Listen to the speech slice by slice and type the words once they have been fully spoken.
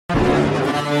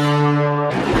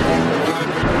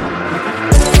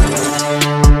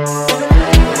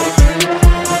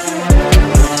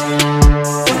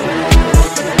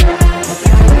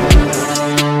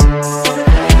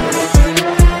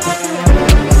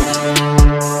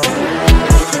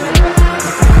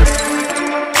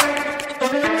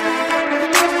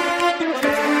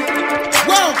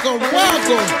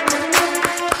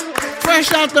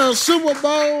After a Super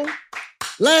Bowl,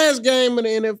 last game of the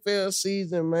NFL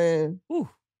season, man. Whew.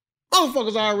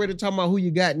 Motherfuckers already talking about who you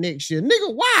got next year.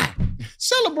 Nigga, why?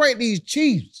 Celebrate these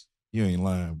Chiefs. You ain't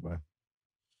lying, boy.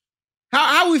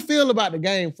 How we feel about the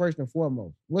game, first and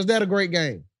foremost? Was that a great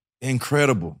game?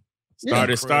 Incredible.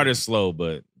 Started slow,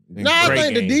 but no, I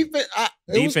think the defense,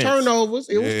 it was turnovers.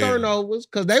 It was turnovers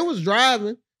because they was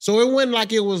driving. So it wasn't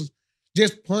like it was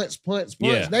just punch.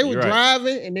 Yeah, they were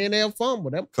driving and then they'll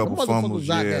fumble. Them motherfuckers fumbles,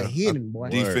 out there hitting, boy.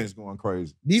 Defense going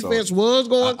crazy. Defense was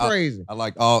going crazy. I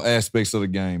like all aspects of the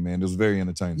game, man. It was very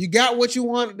entertaining. You got what you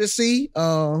wanted to see.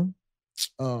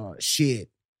 Shit.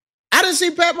 I didn't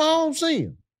see Pat Mahomes see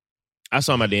him. I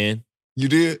saw him at the end. You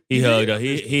did? He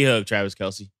hugged Travis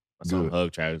Kelce. I saw him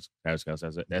hug Travis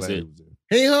Kelce. That's it.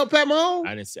 He ain't hug Pat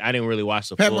Mahomes? I didn't really watch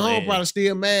the Pat full Mahomes end. probably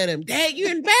still mad at him. Dad, you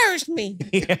embarrassed me.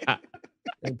 Yeah.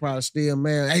 They probably still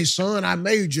mad. Hey, son, I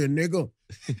made you, nigga.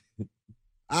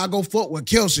 I'll go fuck with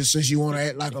Kelce since you want to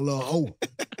act like a little hoe.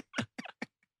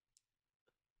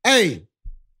 Hey,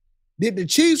 did the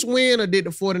Chiefs win or did the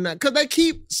 49ers? Because they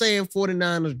keep saying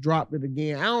 49ers dropped it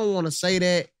again. I don't want to say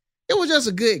that. It was just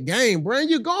a good game, bro.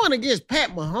 You're going against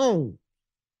Pat Mahomes.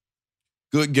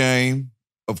 Good game.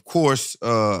 Of course,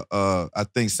 I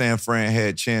think San Fran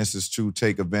had chances to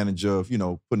take advantage of,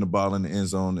 putting the ball in the end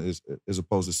zone as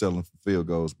opposed to settling for field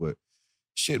goals. But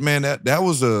shit, man, that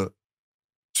was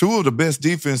two of the best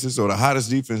defenses or the hottest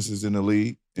defenses in the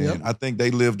league. And I think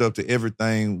they lived up to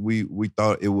everything we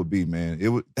thought it would be,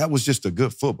 man. That was just a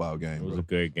good football game. It was a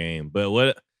good game. But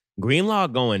what Greenlaw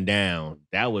going down,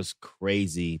 that was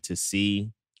crazy to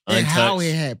see. And how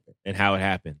it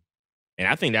happened. And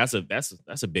I think that's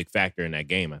a big factor in that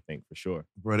game, I think, for sure.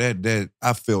 Bro, that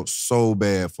I felt so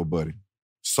bad for Buddy.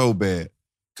 So bad.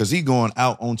 Because he going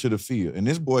out onto the field. And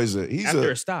this boy's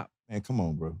after a stop. Man, come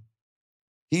on, bro.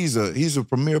 He's a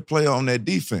premier player on that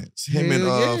defense. Him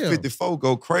and 54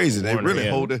 go crazy. They really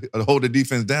hold the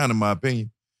defense down, in my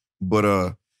opinion.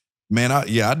 But man,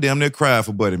 I damn near cried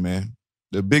for Buddy, man.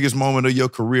 The biggest moment of your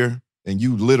career, and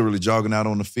you literally jogging out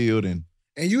on the field, and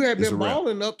you had been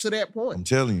balling up to that point. I'm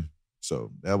telling you.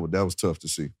 So that was tough to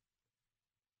see.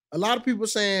 A lot of people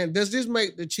saying, does this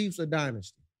make the Chiefs a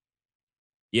dynasty?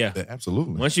 Yeah.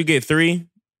 Absolutely. Once you get three,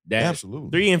 absolutely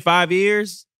 3 in 5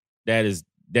 years, that is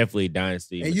definitely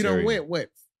dynasty. And material. you done went,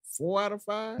 4 out of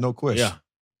 5? No question. Yeah.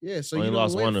 Yeah, so only you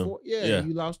lost went one of them.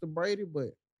 You lost to Brady,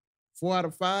 but 4 out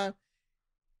of 5.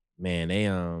 Man, they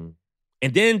and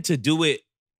then to do it,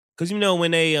 because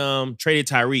when they traded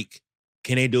Tyreek,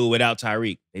 can they do it without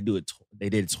Tyreek? They did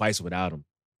it twice without him.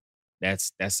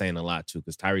 That's saying a lot too,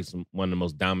 because Tyreek's one of the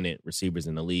most dominant receivers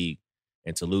in the league,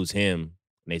 and to lose him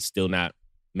and they still not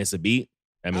miss a beat,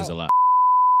 that means a lot.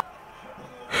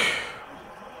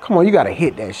 Come on, you got to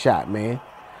hit that shot, man.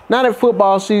 Now that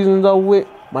football season's over with,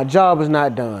 my job is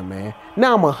not done, man.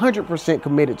 Now I'm 100%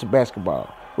 committed to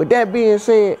basketball. With that being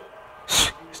said,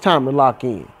 it's time to lock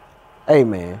in. Hey,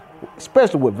 man,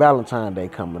 especially with Valentine's Day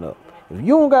coming up. If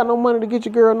you don't got no money to get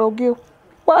your girl no gift,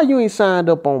 why you ain't signed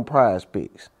up on Prize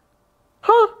Picks?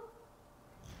 Huh?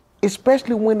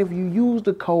 Especially when if you use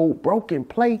the code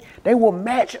BROKENPLAY, they will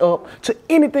match up to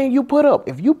anything you put up.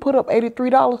 If you put up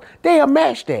 $83, they'll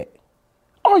match that.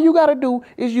 All you got to do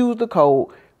is use the code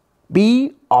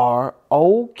BROKENPLAY.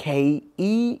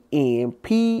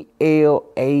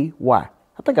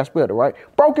 I think I spelled it right.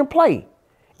 BROKENPLAY.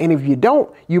 And if you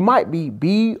don't, you might be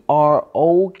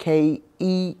BROKENUP.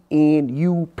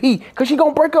 Because she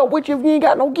going to break up with you if you ain't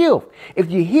got no gift. If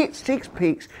you hit 6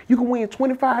 picks, you can win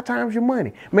 25 times your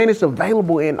money. Man, it's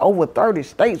available in over 30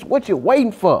 states. What you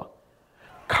waiting for?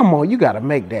 Come on, you got to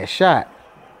make that shot.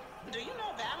 Do you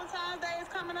know Valentine's Day is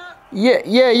coming up?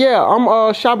 Yeah.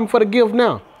 I'm shopping for the gift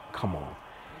now. Come on.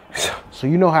 So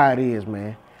you know how it is,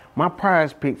 man. My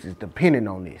Prize Picks is depending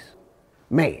on this.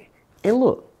 Man, and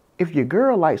look, if your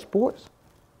girl likes sports,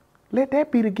 let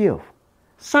that be the gift.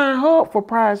 Sign her up for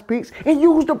Prize Picks and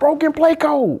use the Broken Play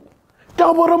code.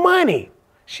 Double the money.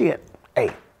 Shit.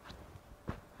 Hey,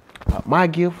 my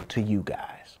gift to you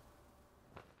guys.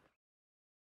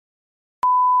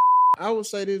 I would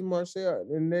say this, Marcel,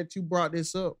 and that you brought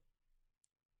this up.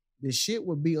 The shit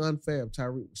would be unfair if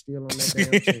Tyreek was still on that damn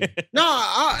team.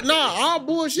 All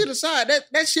bullshit aside,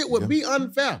 that shit would be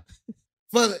unfair.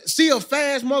 See a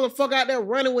fast motherfucker out there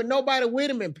running with nobody with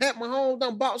him and Pat Mahomes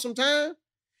done bought some time.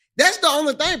 That's the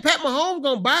only thing. Pat Mahomes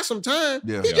gonna buy some time.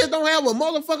 Yeah. He just don't have a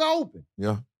motherfucker open.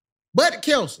 Yeah. But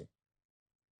Kelce.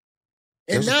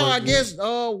 And now I guess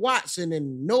Watson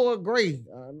and Noah Gray.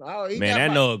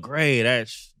 Noah Gray,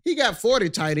 he got 40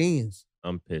 tight ends.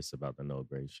 I'm pissed about the Noah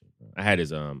Gray shit. I had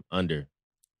his under.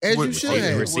 As you should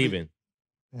have. Receiving.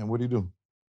 And what'd he do?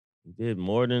 He did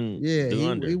more than Yeah, do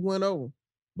under. he went over.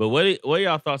 But what are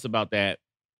y'all thoughts about that?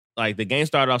 Like the game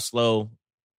started off slow.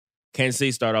 Kansas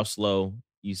City started off slow.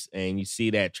 You see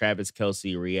that Travis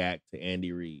Kelce react to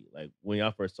Andy Reid. Like when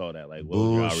y'all first saw that, like what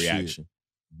was your reaction?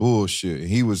 Bullshit.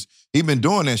 He been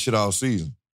doing that shit all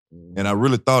season. And I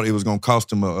really thought it was gonna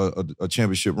cost him a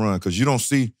championship run because you don't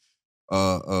see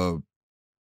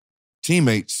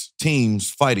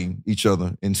teams fighting each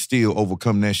other and still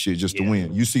overcome that shit just to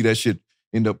win. You see that shit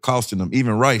end up costing them.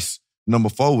 Even Rice, number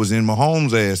 4, was in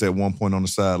Mahomes' ass at one point on the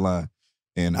sideline.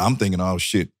 And I'm thinking, oh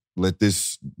shit,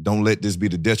 don't let this be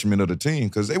the detriment of the team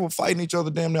because they were fighting each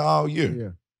other damn near all year. Yeah.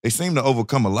 They seem to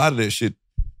overcome a lot of that shit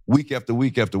week after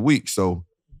week after week. So,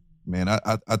 man,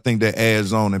 I think that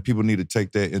adds on, and people need to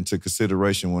take that into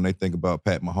consideration when they think about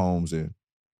Pat Mahomes and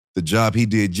the job he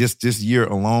did just this year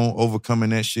alone,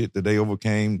 overcoming that shit that they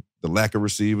overcame, the lack of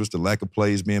receivers, the lack of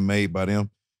plays being made by them,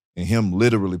 and him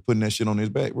literally putting that shit on his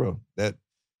back, bro. That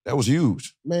was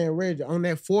huge. Man, Reggie, on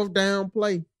that 4th down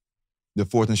play. The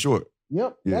 4th and short.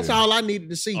 Yep, that's all I needed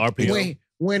to see. RPO.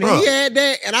 When he had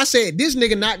that, and I said, this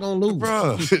nigga not gonna lose.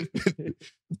 Bro,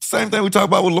 same thing we talk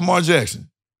about with Lamar Jackson.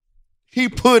 He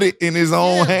put it in his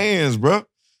own hands, bro.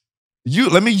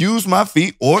 Let me use my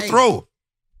feet or throw.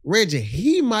 Reggie,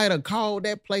 he might have called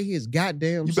that play his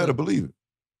goddamn You better believe it.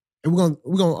 And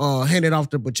we're gonna hand it off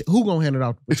to Pacheco. Who gonna hand it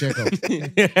off to Pacheco?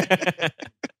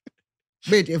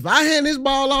 Bitch, if I hand this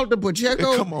ball off to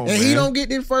Pacheco and he don't get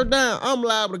this first down, I'm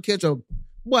liable to catch a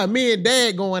boy. Me and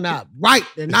Dad going out right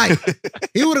tonight.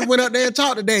 He would have went up there and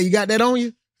talked to Dad. You got that on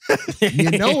you?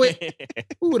 You know it.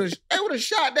 They would have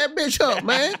shot that bitch up,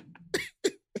 man.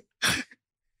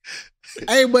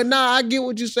 Hey, but nah, I get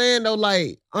what you're saying though.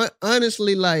 Like,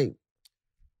 honestly, like,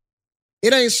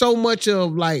 it ain't so much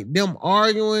of like them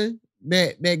arguing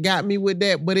that got me with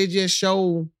that, but it just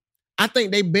showed. I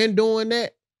think they've been doing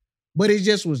that, but it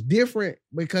just was different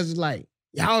because it's like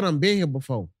y'all done been here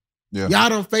before. Yeah. Y'all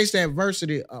done faced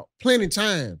adversity plenty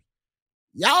times.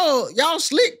 Y'all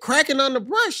slick cracking under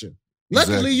pressure.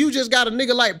 Luckily, you just got a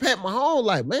nigga like Pat Mahomes.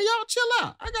 Like, man, y'all chill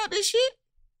out. I got this shit.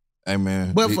 Hey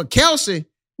man, but for Kelce,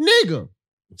 nigga,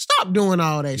 stop doing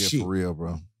all that shit. For real,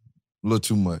 bro. A little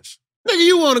too much. Nigga,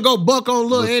 you want to go buck on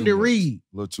little Andy Reid.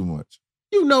 A little too much.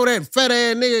 You know that fat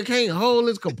ass nigga can't hold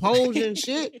his composure and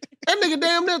shit. That nigga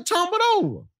damn near tumbled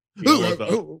over.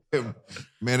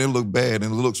 Man, it look bad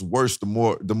and it looks worse the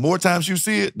more times you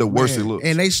see it, the worse it looks.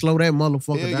 And they slow that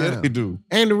motherfucker down. Yeah, they do.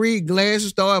 Andy Reid glasses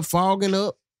start fogging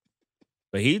up.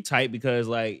 But he tight because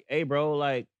like, hey bro,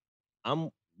 like I'm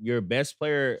your best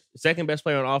player, second best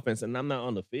player on offense, and I'm not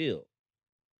on the field.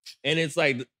 And it's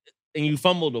like, and you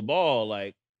fumble the ball,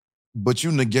 like. But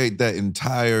you negate that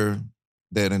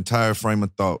entire frame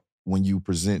of thought when you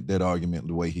present that argument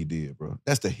the way he did, bro.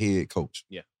 That's the head coach.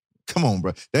 Yeah. Come on,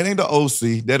 bro. That ain't the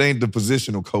OC. That ain't the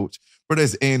positional coach. But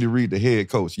that's Andy Reid, the head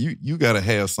coach. You gotta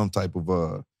have some type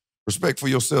of respect for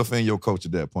yourself and your coach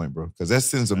at that point, bro. Because that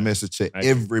sends a message to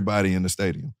everybody in the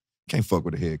stadium. Can't fuck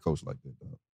with a head coach like that,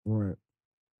 dog. Right.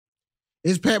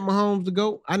 Is Pat Mahomes the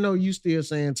GOAT? I know you still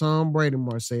saying Tom Brady,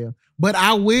 Marcel. But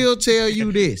I will tell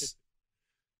you this.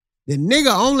 The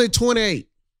nigga only 28.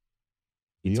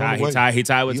 He tied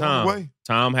with Tom.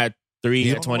 Tom had 3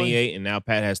 at 28, and now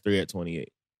Pat has 3 at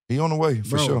 28. He on the way,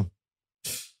 for sure.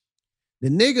 The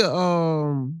nigga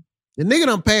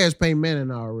done passed Peyton Manning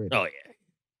already. Oh, yeah.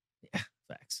 Yeah,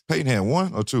 facts. Peyton had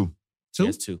 1 or 2? 2?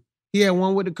 Yes, 2. He had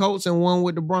 1 with the Colts and 1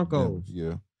 with the Broncos.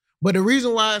 Yeah. But the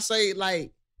reason why I say,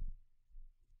 like,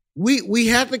 we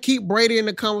have to keep Brady in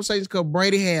the conversation because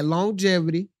Brady had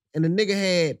longevity and the nigga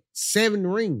had 7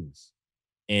 rings.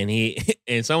 And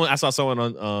I saw someone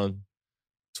on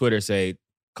Twitter say,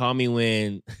 call me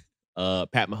when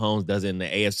Pat Mahomes does it in the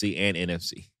AFC and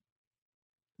NFC.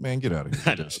 Man, get out of here.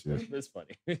 I know, that's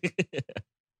funny.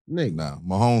 Nigga. Nah,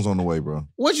 Mahomes on the way, bro.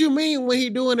 What you mean when he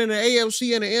doing in the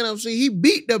AFC and the NFC? He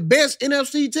beat the best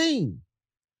NFC team.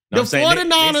 No, the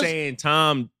 49ers. They're saying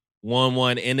Tom won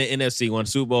one in the NFC, won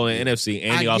Super Bowl in the NFC,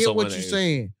 and he also won the AFC. I get what you're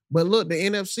saying. But look, the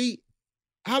NFC,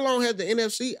 how long has the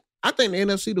NFC? I think the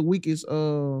NFC the weakest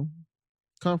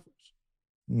conference.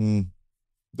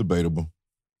 Debatable.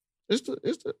 It's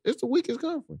the weakest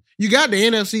conference. You got the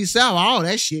NFC South, all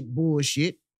that shit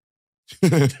bullshit.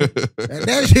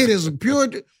 that shit is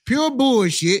pure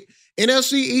bullshit.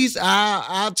 NFC East,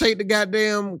 I'll take the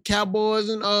goddamn Cowboys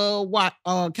and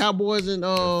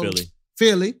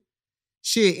Philly.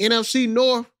 Shit, NFC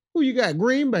North, who you got?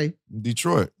 Green Bay.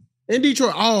 Detroit. In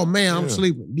Detroit. Oh man, I'm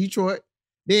sleeping. Detroit.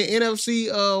 Then NFC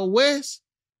West,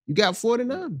 you got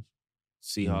 49ers.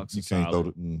 Seahawks. You can't throw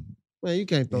it. Man, you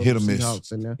can't throw hit the or miss.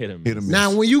 Seahawks in there. Hit or miss.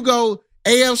 Now, when you go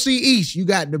AFC East, you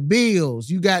got the Bills.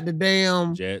 You got the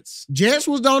damn Jets. Jets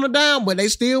was on the down, but they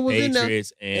still was in there.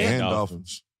 Patriots and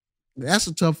Dolphins. That's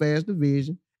a tough ass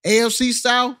division. AFC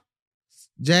South,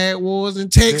 Jaguars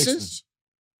and Texans.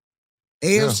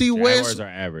 AFC West. Jaguars are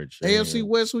average. AFC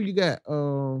West, who you got?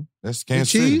 That's The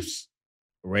Kansas City. Chiefs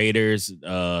Raiders,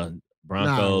 Broncos,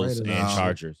 Raiders. and Nah.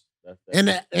 Chargers. and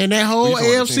that whole We talking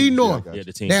about the AFC teams. North. Yeah, I got Yeah, you.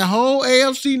 the team. That whole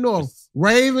AFC North.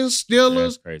 Ravens, Steelers,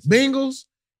 That's crazy. Bengals,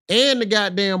 and the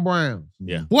goddamn Browns.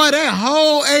 Yeah. Boy, that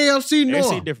whole AFC North.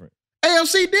 AFC different.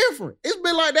 AFC different. It's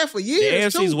been like that for The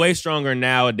years. AFC is too. way stronger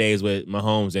nowadays with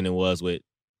Mahomes than it was with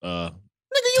Nigga,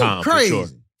 you Tom. crazy.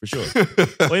 For sure.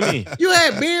 What do you mean? You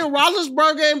had Ben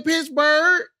Roethlisberger in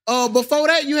Pittsburgh. Before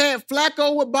that, you had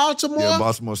Flacco with Baltimore. Yeah,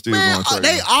 Baltimore still Man, going they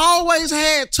crazy. always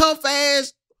had tough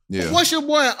ass. Yeah. What's your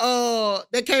boy?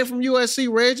 That came from USC,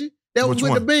 Reggie. That was Which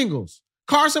with one? the Bengals.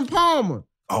 Carson Palmer.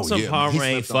 Oh, Some yeah. Palmer He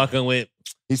ain't slept on. fucking with.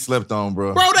 He slept on,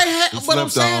 bro. Bro, they had, He but I'm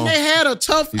slept saying on. they had a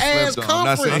tough He ass slept on. I'm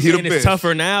not saying conference. I'm he the saying it's best.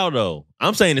 tougher now, though.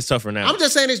 I'm saying it's tougher now. I'm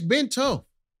just saying it's been tough.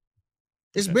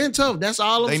 It's been tough. That's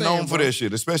all I'm They saying. known for bro. that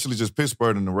shit, especially just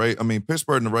Pittsburgh and the Rays. I mean,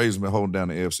 Pittsburgh and the Rays have been holding down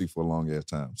the AFC for a long ass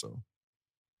time. So,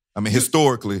 I mean,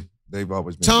 historically, they've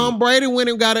always been. Tom good. Brady went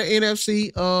and got an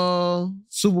NFC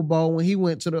Super Bowl when he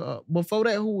went to the before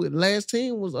that. Who last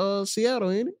team was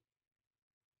Seattle, ain't it?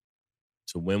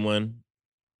 To win one.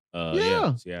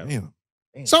 Yeah. Yeah. Damn.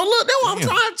 So look, that's what I'm Damn.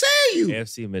 trying to tell you.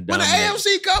 AFC When the McDonald.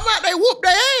 AFC come out, they whoop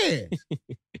their ass.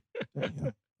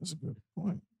 Damn. That's a good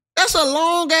point. That's a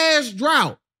long ass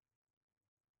drought.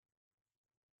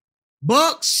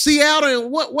 Bucks, Seattle,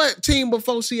 and what team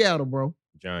before Seattle, bro?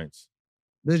 Giants,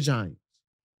 The Giants.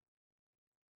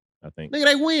 I think. Nigga,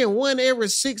 they win one every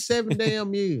 6-7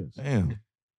 damn years. Damn.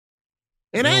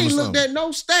 And I You ain't on looked something. at no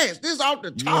stats. This off the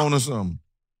You top. on to something.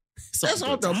 That's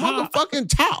off the motherfucking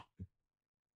top.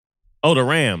 Oh, the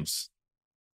Rams.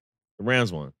 The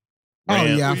Rams won. Oh,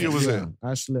 Rams- yeah. What year was yeah,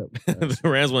 I slept. the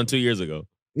Rams won 2 years ago.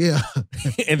 Yeah.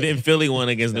 And then Philly won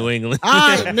against New England. All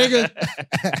right, nigga.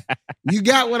 You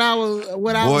got what I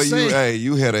was saying.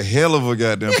 You had a hell of a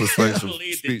goddamn persuasive Lead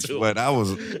it speech, to but I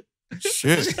was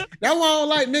shit. That's why I don't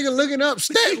like nigga looking up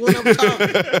stats when I'm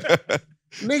talking.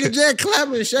 Nigga just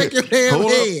clapping and shake your damn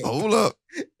head. Hold up.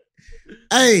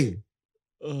 Hey,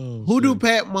 Oh, who do shit.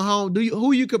 Pat Mahomes?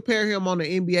 Who you compare him on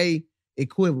the NBA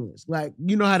equivalents? Like,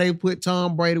 you know how they put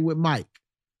Tom Brady with Mike.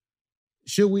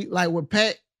 Should we like with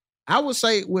Pat? I would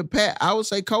say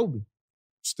Kobe.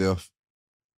 Steph.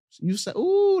 You say,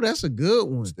 ooh, that's a good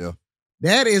one. Steph.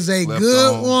 That is a Slept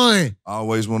good on. one. I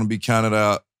always want to be counted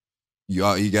out.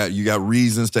 You got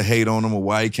reasons to hate on him or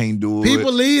why he can't do it.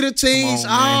 People lead the teams.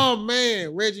 Come on, Oh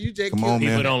man, Reggie, you just Come killed on, me.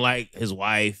 People man. don't like his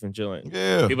wife and shit like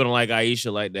Yeah. People don't like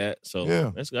Aisha like that. So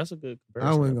Yeah. that's a good I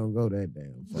comparison. wasn't gonna go that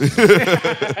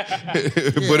damn.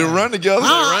 But it run together.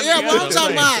 Yeah, but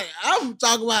together. I'm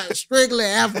talking about strictly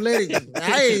athletic.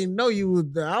 I ain't know you was.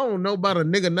 I don't know about a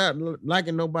nigga not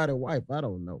liking nobody's wife. I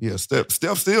don't know. Yeah, Steph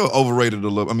still overrated a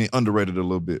little. I mean, underrated a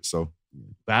little bit. So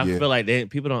But I Yeah. feel like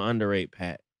people don't underrate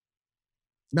Pat.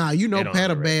 Nah, you know They don't Pat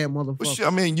a underrate. bad but motherfucker. shit, I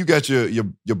mean, you got your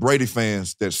Brady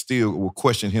fans that still will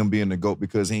question him being the GOAT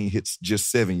because he ain't hit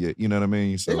just 7 yet. You know what I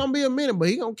mean? It's So gonna be a minute, but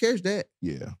he gonna catch that.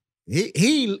 yeah,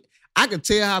 I could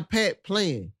tell how Pat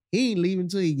playing. He ain't leaving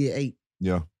till he get 8.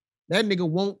 yeah. That nigga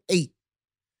want 8.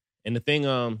 And the thing,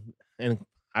 and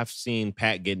I've seen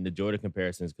Pat get into Jordan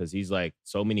comparisons because he's like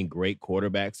so many great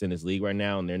quarterbacks in this league right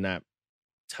now, and they're not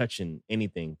touching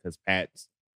anything because Pat's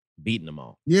beating them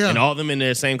all. Yeah. And all of them in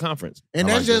the same conference. And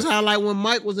I that's like just how like when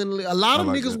Mike was in the league. A lot I of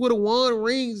like niggas that. would have won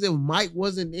rings if Mike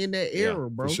wasn't in that era,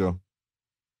 bro. For sure.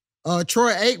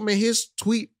 Troy Aikman, his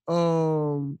tweet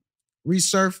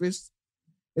resurfaced.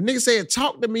 The nigga said,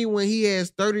 talk to me when he has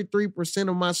 33%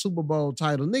 of my Super Bowl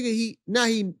titles. Nigga, he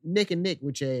neck and neck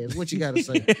with your ass. What you gotta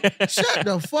say? Shut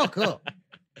the fuck up.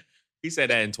 He said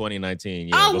that in 2019.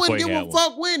 Yeah, I before wouldn't he give had a one.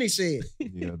 fuck when he said.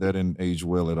 Yeah, that didn't age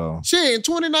well at all. Shit, in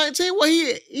 2019, well,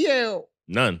 he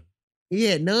None.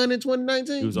 had none in He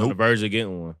 2019. was on the verge of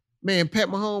getting one. Man, Pat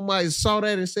Mahomes might have saw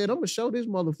that and said, I'm gonna show this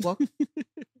motherfucker.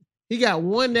 He got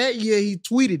one that year. He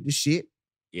tweeted the shit.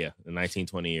 Yeah, the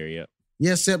 1920 year. Yep.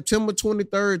 Yeah, September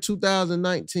 23rd,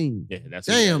 2019. Yeah, that's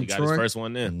Damn, he got Troy. his first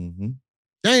one then. Mm-hmm.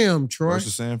 Damn, Troy.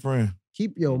 Versus San Fran.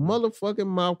 Keep your motherfucking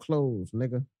mouth closed,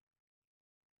 nigga.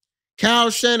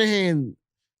 Kyle Shanahan,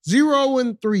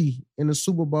 0-3 in the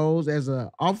Super Bowls as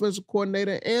an offensive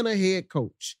coordinator and a head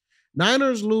coach.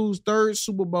 Niners lose 3rd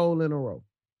Super Bowl in a row.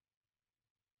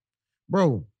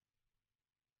 Bro,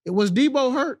 it was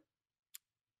Debo hurt?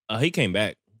 He came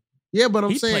back. Yeah, but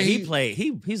I'm He saying played.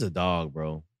 He's a dog,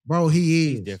 bro. Bro, he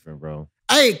He's is. different, bro.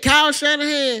 Hey, Kyle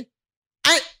Shanahan.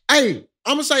 I'm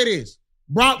gonna say this.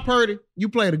 Brock Purdy, you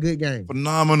played a good game.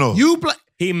 Phenomenal. You play.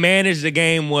 He managed the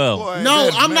game well. Boy, No,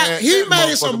 that I'm not. man- He that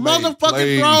made some motherfucker motherfucking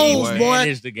plays, throws, He boy.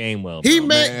 managed the game well. He bro.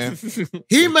 made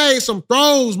he made some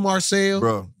throws, Marcel.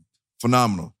 Bro,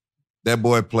 phenomenal. That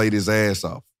boy played his ass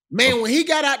off. Man, when he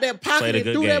got out that pocket Played a and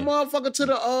good threw that game. motherfucker to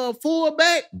the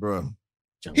fullback, Bro.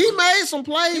 he made some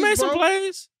plays. He made some bro.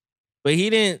 plays, but he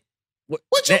didn't.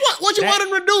 What you want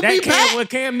him to do? That Be back, when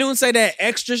Cam Newton say that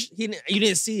extra, you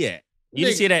didn't see that. You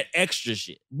didn't Nigga. see that extra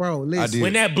shit. bro. Listen. did.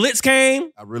 When that blitz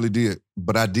came, I really did.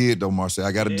 But I did, though, Marcel.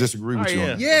 I got to Yeah. disagree with Oh, you on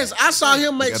yeah. that. Yes, I saw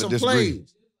him make gotta some disagree.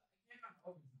 plays.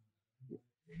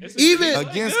 Even-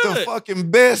 Against the fucking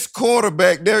best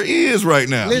quarterback there is right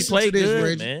now. he Listen played to this, good,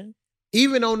 Reggie. man.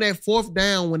 Even on that fourth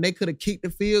down when they could have kicked the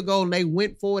field goal and they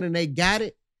went for it and they got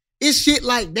it, it's shit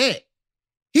like that.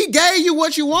 He gave you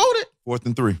what you wanted. 4th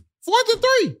and 3. 4th and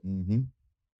 3. Mm-hmm.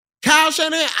 Kyle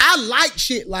Shanahan, I like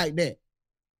shit like that.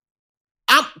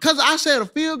 Because I said a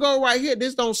field goal right here,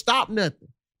 this don't stop nothing.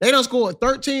 They done scored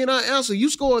 13 unanswered. You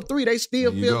scored 3, they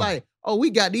still There you feel go. like, oh, we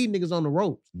got these niggas on the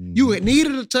ropes. Mhm. You had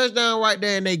needed a touchdown right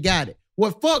there and they got it.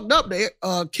 What fucked up,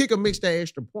 the kicker mixed that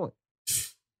extra point.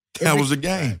 That was a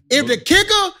game. If the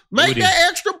kicker make Woody. that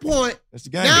extra point, That's the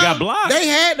game. now got blocked. they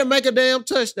had to make a damn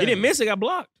touchdown. He didn't miss it. Got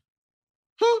blocked.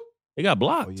 Huh? He got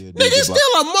blocked. Oh, yeah, Nigga, it's still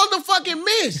a motherfucking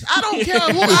miss. I don't care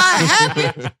who I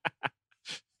happened.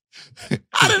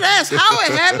 I didn't ask how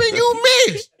it happened. You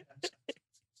missed.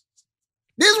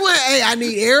 This one, hey, I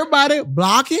need everybody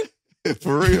blocking.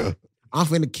 For real. I'm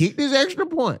finna kick this extra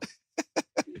point.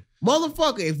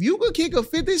 Motherfucker, if you could kick a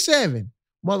 57,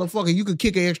 motherfucker, you could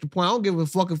kick an extra point. I don't give a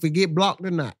fuck if it get blocked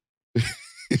or not.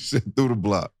 He said through the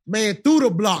block. Man, through the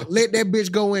block, let that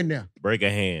bitch go in there. Break a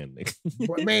hand.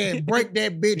 Man, break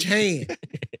that bitch hand.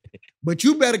 But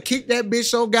you better kick that bitch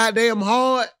so goddamn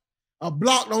hard, a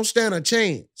block don't stand a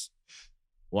chance.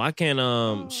 Why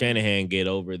can't Shanahan get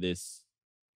over this?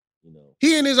 You know,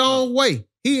 He in his own way.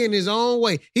 He in his own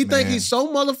way. He think Man. he's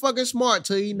so motherfucking smart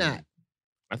till he not.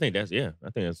 I think that's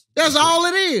That's all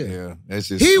it is. Yeah. That's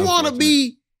just He wanna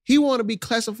unfortunate. be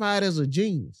classified as a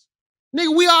genius.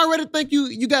 Nigga, we already think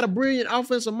you got a brilliant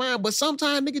offensive mind, but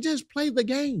sometimes nigga just play the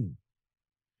game.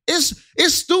 It's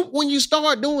stupid when you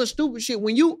start doing stupid shit.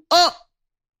 When you up,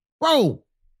 bro,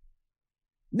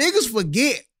 niggas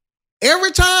forget.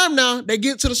 Every time now they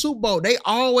get to the Super Bowl, they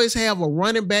always have a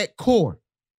running back core.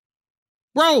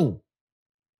 Bro,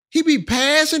 he be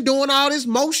passing, doing all this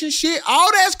motion shit.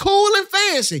 All that's cool and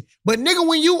fancy. But nigga,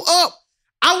 when you up,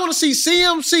 I want to see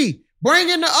CMC bring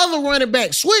in the other running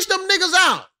back. Switch them niggas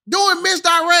out. Doing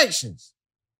misdirections.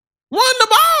 Run the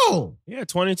ball. Yeah,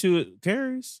 22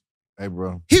 carries. Hey,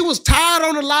 bro. He was tired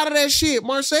on a lot of that shit,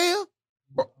 Marcel.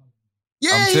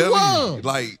 Yeah, I'm he telling was. you.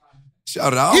 Like,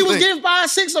 shout it out. He was getting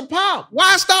 5-6 a pop.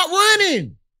 Why stop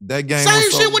running? that game. Same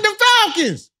was so- shit with the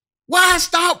Falcons. Why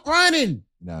stop running?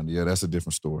 Nah, yeah, that's a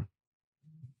different story.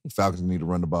 Falcons need to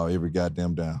run the ball every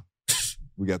goddamn down.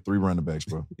 We got 3 running backs,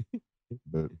 bro.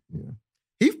 But yeah.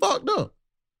 He fucked up.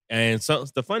 And so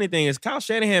the funny thing is, Kyle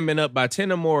Shanahan been up by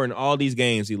 10 or more in all these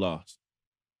games he lost.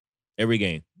 Every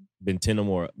game. Been 10 or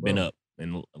more, been Bro. up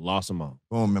and lost them all.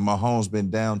 Boom, and Mahomes been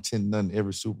down 10-0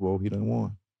 every Super Bowl he done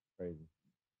won.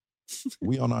 Crazy.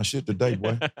 We on our shit today,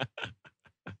 boy.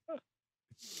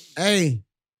 Hey,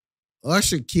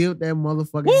 Usher killed that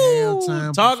motherfucking Woo!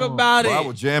 halftime. Talk performance. about Boy, I it.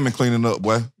 was jamming cleaning up,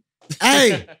 boy.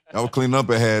 Hey, I was cleaning up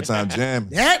at halftime jamming.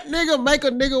 that nigga make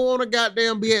a nigga want to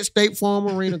goddamn be at State Farm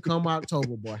Arena come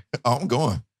October, boy. Oh, I'm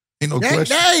going. Ain't no That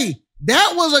question. day,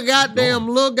 that was a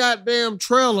little goddamn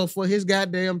trailer for his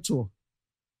goddamn tour.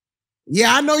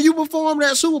 Yeah, I know you performed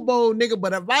that Super Bowl, nigga,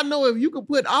 but if you could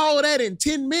put all of that in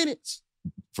 10 minutes,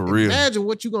 For real. imagine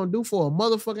what you gonna do for a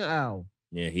motherfucking hour.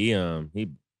 Yeah, he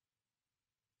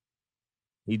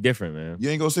different, man. You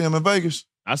ain't gonna see him in Vegas?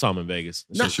 I saw him in Vegas.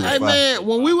 Nah, shit was hey fire. man,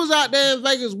 when we was out there in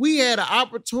Vegas, we had an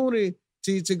opportunity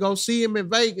to go see him in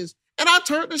Vegas, and I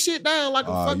turned the shit down like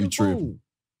a Oh, you fucking tripping. fool.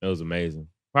 It was amazing.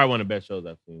 Probably one of the best shows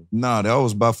I've seen. Nah, that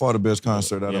was by far the best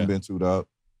concert I Yeah. done been to, dog.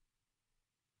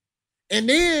 And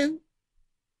then,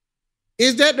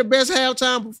 is that the best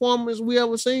halftime performance we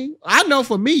ever seen? I know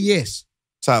for me, yes.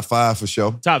 Top 5 for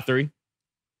sure. Top 3.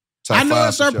 Top I know 5 it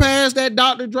for sure. surpassed that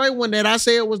Dr. Dre one that I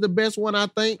said was the best one, I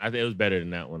think. I think it was better than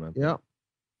that one. Yep.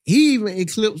 He even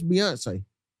eclipsed Beyonce.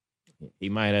 He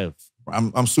might have.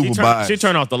 I'm super biased. She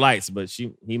turned off the lights, but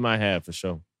he might have for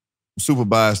sure. Super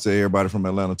biased to everybody from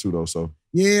Atlanta too, though. So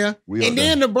Yeah. we And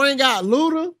then to bring out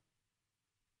Luda,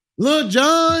 Lil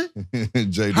Jon,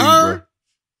 JD, her,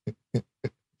 bro.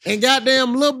 and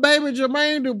goddamn little baby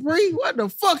Jermaine Dupri. What the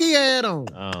fuck he had on?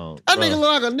 Oh, That bro. nigga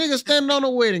look like a nigga standing on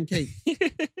a wedding cake.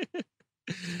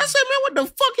 I said, man, what the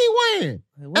fuck he wearing?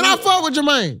 And I fuck with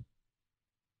Jermaine.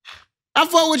 I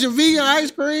fuck with your vegan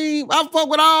ice cream. I fuck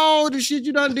with all the shit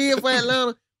you done did for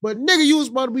Atlanta. But nigga, you was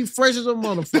supposed to be fresh as a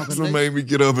motherfucker. That's what made me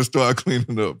get up and start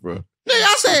cleaning up, bro. Nigga,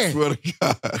 I said, Swear to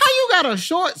God. how you got a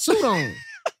short suit on?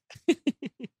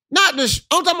 Not the,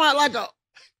 I'm talking about like a,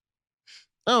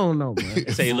 I don't know, man.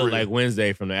 They say he look like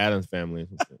Wednesday from the Addams Family.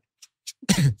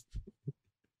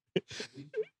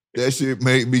 That shit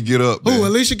made me get up, Who, man.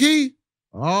 Alicia Keys?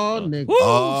 Oh, nigga.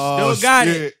 Oh, still got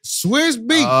shit. it. Swiss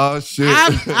beat. Oh, shit.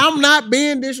 I'm not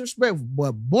being disrespectful,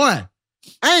 but boy,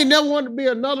 I ain't never wanted to be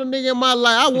another nigga in my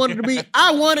life. I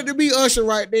wanted to be Usher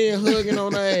right there hugging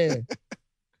on her ass.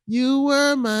 You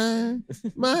were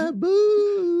my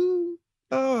boo.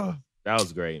 Oh. That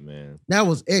was great, man. That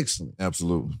was excellent.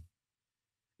 Absolutely.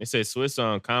 They said Swiss had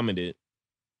a comment.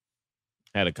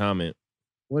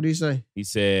 What did he say? He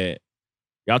said,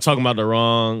 y'all talking about the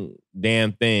wrong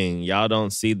damn thing. Y'all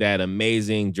don't see that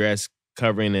amazing dress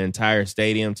covering the entire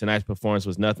stadium. Tonight's performance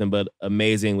was nothing but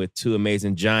amazing with two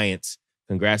amazing giants.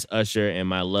 Congrats, Usher, and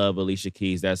my love, Alicia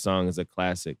Keys. That song is a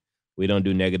classic. We don't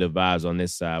do negative vibes on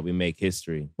this side. We make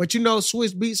history. But you know,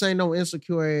 Swiss Beats ain't no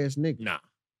insecure ass nigga. Nah.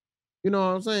 You know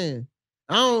what I'm saying?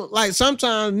 I don't, like,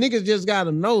 sometimes niggas just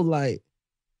gotta know, like,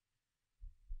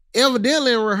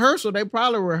 evidently in rehearsal, they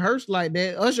probably rehearsed like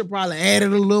that. Usher probably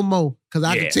added a little more. Cause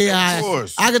I could tell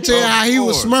how he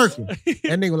was smirking.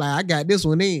 That nigga like, I got this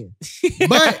one in.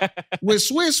 But with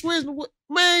Swiss,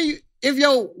 man, if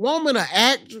your woman an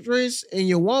actress and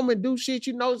your woman do shit,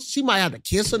 you know, she might have to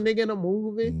kiss a nigga in a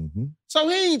movie. Mm-hmm. So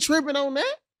he ain't tripping on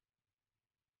that.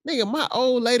 Nigga, my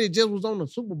old lady just was on the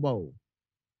Super Bowl.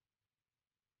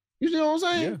 You see what I'm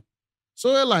saying? Yeah.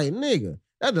 So they're like, nigga,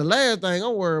 that's the last thing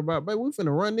I'm worried about, baby. We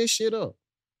finna run this shit up.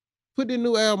 Put the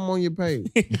new album on your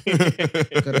page. Cause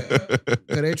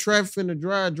that traffic finna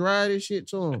dry this shit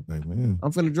to him. Amen.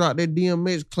 I'm finna drop that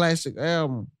DMX classic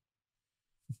album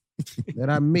that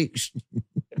I mixed.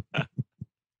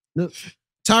 Look,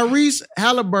 Tyrese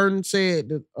Halliburton said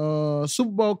that Super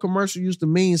Bowl commercial used to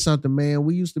mean something, man.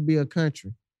 We used to be a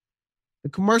country. The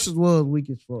commercials was weak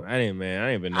as fuck. I ain't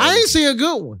even know. I ain't see a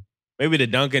good one. Maybe the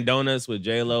Dunkin' Donuts with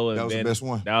J-Lo and That was Ben. the best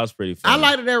one. That was pretty fun. I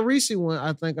liked that Reese one.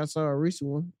 I think I saw a Reese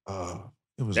one.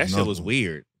 It was that shit was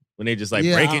weird. When they just like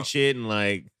Yeah, breaking shit and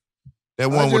like. That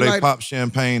one just where they like- popped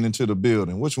champagne into the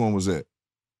building. Which one was that?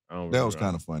 I don't That was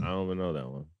remember. kind of funny. I don't even know that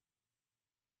one.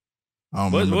 I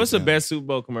don't remember What's the name. best Super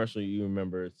Bowl commercial you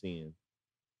remember seeing?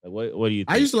 Like what do you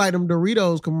think? I used to like them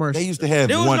Doritos commercials. They used to have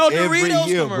There was one no every Doritos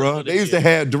year, commercial bro. this They used to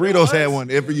year. have Doritos had What?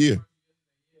 one every year.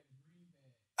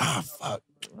 Ah, fuck.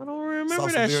 I don't remember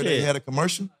Sauce that Verde shit. had a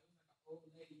commercial.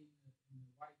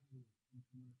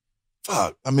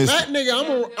 Fuck, I missed That it.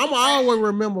 nigga, I'm always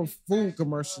remember food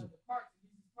commercials.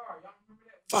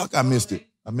 Fuck, I missed it.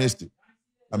 I missed it.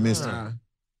 Nah.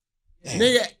 Damn.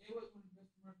 Nigga,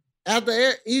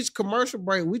 after each commercial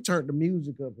break, we turned the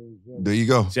music up. There you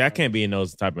go. See, I can't be in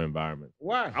those type of environments.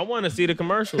 Why? I want to see the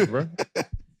commercials, bro.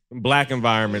 Black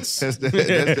environments. That's that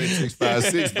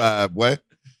 6565, boy.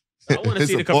 I want to It's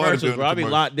see a the party commercials, during bro. the I'll be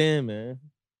commercial. locked in, man.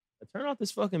 Turn off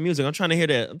this fucking music. I'm trying to hear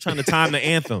that. I'm trying to time the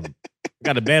anthem. I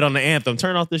got to bet on the anthem.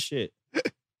 Turn off this shit.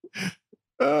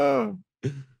 I'm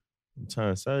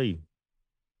trying to tell you.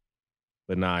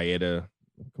 But nah, yeah, the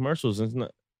commercials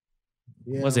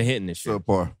wasn't hitting this shit.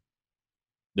 Subpar.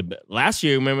 Last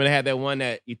year, remember they had that one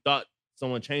that you thought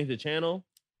someone changed the channel?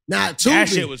 Nah, That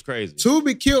shit Tubi. was crazy.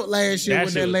 Tubi killed last year That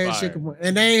with shit that was last shit fire. commercial.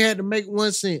 And they ain't had to make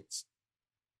 1 cent.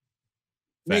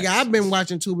 Nigga, Facts. I've been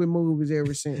watching Tubi movies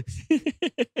ever since.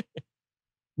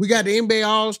 We got the NBA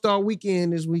All-Star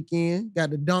Weekend this weekend. Got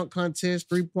the dunk contest,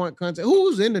 3-point contest.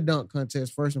 Who's in the dunk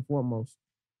contest first and foremost?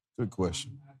 Good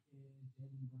question.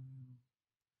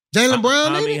 Jaylen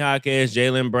Brown in Tommy it? Hawkins,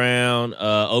 Jaylen Brown,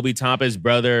 Obi Toppin's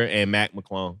brother, and Mac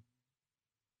McClung.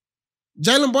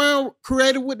 Jaylen Brown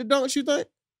created with the dunks, you think?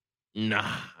 Nah,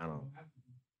 I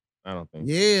don't think.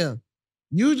 Yeah.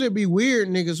 Usually it be weird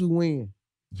niggas who win.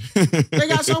 They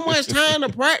got so much time to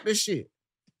practice shit.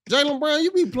 Jaylen Brown,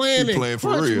 you be playing He in playing for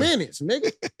crunch real. minutes,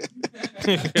 nigga.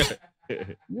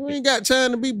 You ain't got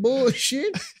time to be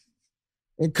bullshit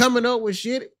and coming up with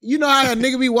shit. You know how a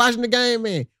nigga be watching the game,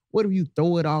 man? What if you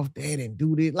throw it off that and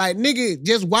do this? Like, nigga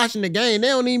just watching the game. They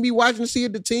don't even be watching to see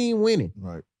if the team winning.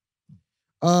 Right.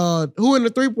 Who in the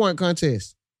 3-point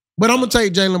contest? But I'm gonna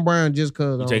take Jaylen Brown just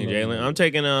cause You taking Jaylen? I'm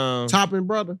taking Toppin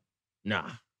brother. Nah.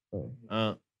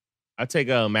 Oh. I take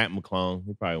Matt McClung.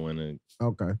 He probably win it.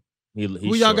 Okay. He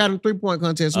Who y'all got in 3-point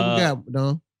contest? Who we got,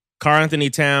 Don? Karl Anthony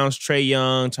Towns, Trae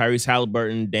Young, Tyrese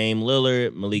Halliburton, Dame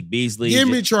Lillard, Malik Beasley, Give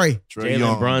me Trey. Trae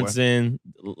Young, Jalen Brunson,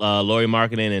 Laurie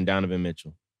Marketing, and Donovan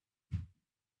Mitchell.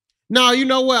 No, you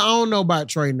know what? I don't know about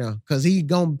Trey now because he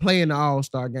gonna play in the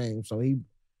All-Star game. So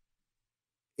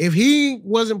if he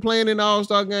wasn't playing in the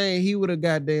All-Star game, he would have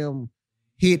goddamn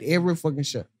hit every fucking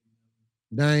shot.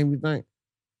 Damn, you think?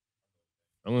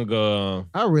 I'm gonna go.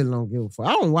 I really don't give a fuck.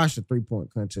 I don't watch the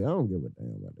 3-point contest. I don't give a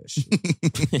damn about that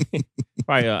shit.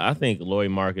 Probably. I think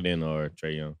Lloyd Marketing or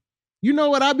Trey Young. You know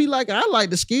what I be like? I like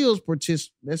the skills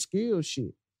that skills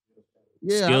shit.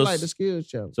 Yeah, Skills. I like the skills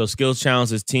challenge. So skills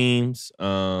challenge is teams.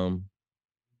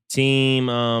 Team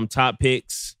top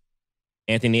picks: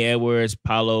 Anthony Edwards,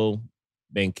 Paulo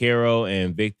Banchero,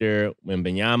 and Victor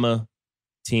Wembanyama.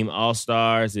 Team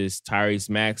All-Stars is Tyrese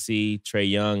Maxey, Trey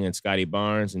Young, and Scotty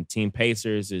Barnes. And Team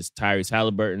Pacers is Tyrese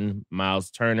Halliburton, Miles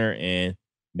Turner, and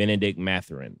Benedict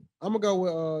Mathurin. I'm gonna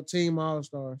go with Team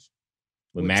All-Stars.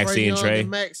 With Maxey and Young Trey? And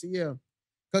Maxey, yeah.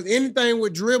 Because anything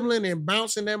with dribbling and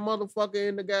bouncing that motherfucker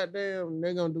in the goddamn,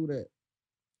 they're gonna do that.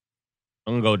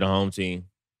 I'm gonna go with the home team.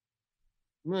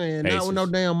 Man, Pacers. not with no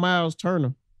damn Miles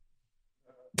Turner.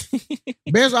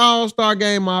 Best All-Star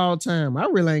game of all time. I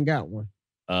really ain't got one.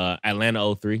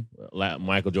 Atlanta 03,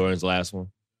 Michael Jordan's last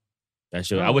one. That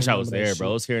shit. I I don't wish I was remember that there, bro.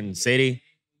 I was here in the city.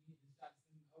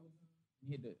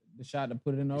 He hit the shot to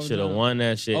put it in over. Should have won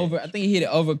that shit. I think he hit it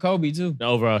over Kobe too.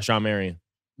 Over Sean Marion.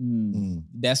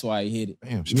 That's why he hit it.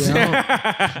 Damn.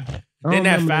 Yeah, Then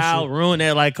that remember that foul shit. ruined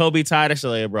that like Kobe tied that shit.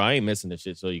 Like, bro, I ain't missing this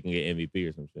shit so you can get MVP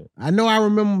or some shit. I know I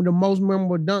remember the most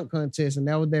memorable dunk contest, and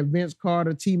that was that Vince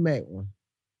Carter T-Mac one.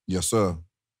 Yes, sir.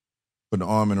 Put the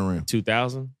arm in the rim.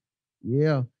 2000.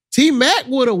 Yeah. T-Mac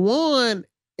would have won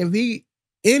if he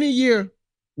any year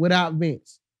without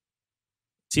Vince.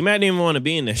 T-Mac didn't even want to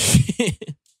be in that shit.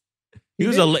 he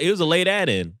was a late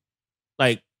add-in.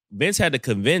 Like Vince had to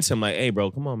convince him, like, hey,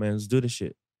 bro, come on, man, let's do this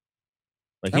shit.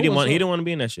 Like he didn't want to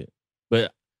be in that shit.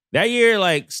 But that year,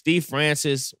 like Steve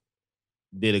Francis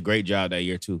did a great job that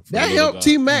year too. That helped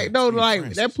T-Mac though. Steve Like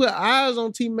Francis. that put eyes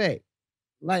on T-Mac.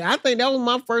 Like I think that was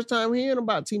my first time hearing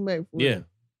about T-Mac. for real. Yeah.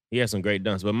 He had some great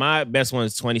dunks. But my best one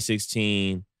is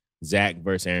 2016, Zach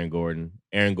versus Aaron Gordon.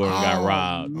 Aaron Gordon got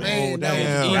robbed. Man, Oh, that was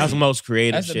damn. easy. That was the most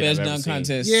creative That's the shit best I've ever dunk seen.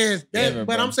 contest. Yes, ever,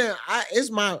 but bro. I'm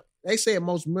saying they said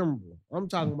most memorable. I'm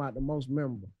talking about the most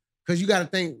memorable. Because you got to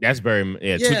think That's very,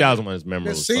 yeah, 2001 is memorable.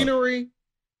 the as fuck. scenery,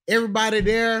 everybody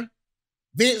there,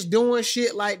 Vince doing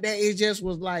shit like that. It just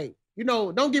was like,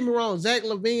 don't get me wrong, Zach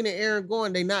LaVine and Aaron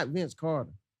Gordon, they not Vince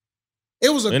Carter. It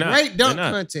was a They're not. great dunk They're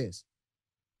not. contest.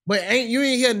 But you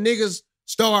ain't hear niggas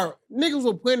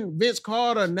were putting Vince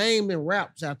Carter name in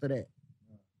raps after that.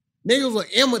 Niggas were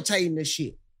imitating the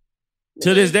shit.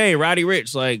 To this day, Roddy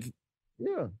Ricch, like,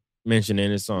 Yeah. mentioned in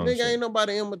his song. Nigga, ain't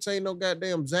nobody imitating no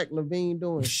goddamn Zach LaVine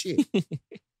doing shit.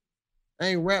 I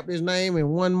ain't rapped his name in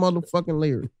one motherfucking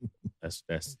lyric. That's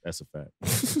a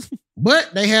fact.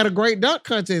 But they had a great dunk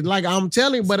contest. Like I'm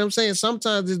telling you, but I'm saying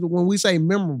sometimes it's when we say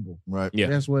memorable. Right. Yeah.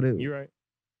 That's what it is. You're right.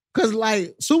 Cause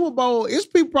like Super Bowl, it's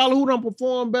people probably who don't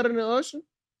perform better than Usher.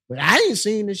 But I ain't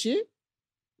seen the shit.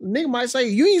 Nigga might say,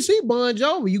 you ain't see Bon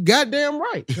Jovi. You goddamn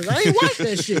right. Cause I ain't watched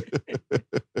that shit.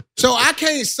 So I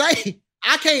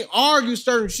can't argue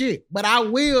certain shit, but I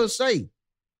will say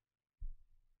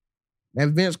that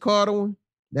Vince Carter one,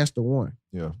 that's the one.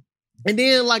 Yeah. And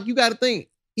then like you gotta think,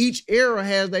 each era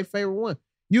has their favorite one.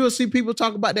 You'll see people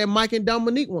talk about that Mike and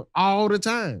Dominique one all the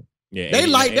time. Yeah, They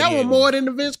 80, like that 88 one more than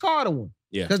the Vince Carter one.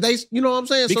 Yeah. Because they, you know what I'm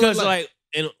saying? Because so like,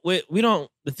 and we don't.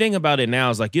 The thing about it now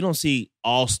is like you don't see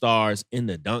all stars in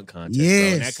the dunk contest. Bro,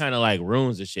 Yes. and that kind of like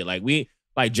ruins the shit. Like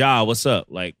Ja, what's up?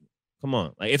 Like, come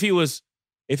on. Like if he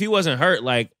wasn't hurt,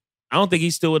 like I don't think he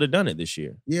still would have done it this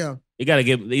year. yeah. You got to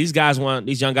give these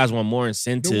young guys want more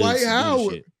incentives. Dwight to do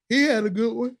Howard, shit. he had a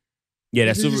good one. Yeah, He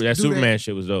used to do Superman that.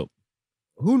 shit was dope.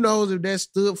 Who knows if that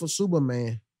stood for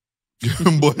Superman?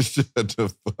 Boy, shut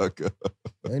the fuck up.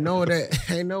 They know what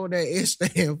that is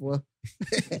stand for.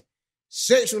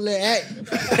 Sexually active.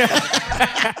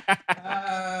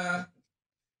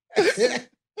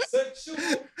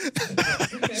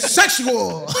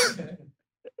 Sexual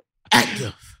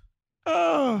active.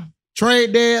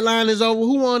 Trade deadline is over.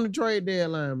 Who won the trade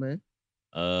deadline, man?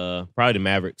 Probably the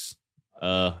Mavericks.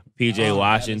 PJ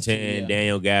Washington, yeah.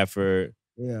 Daniel Gafford.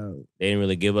 Yeah. They didn't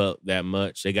really give up that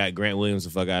much. They got Grant Williams the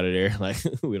fuck out of there. Like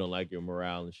we don't like your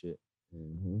morale and shit.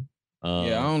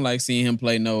 Yeah, I don't like seeing him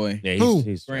play no way. Yeah, Who?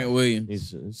 he's Grant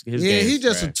Williams. his Yeah, game's he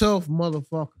just a trash. tough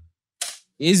motherfucker.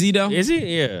 Is he though? Is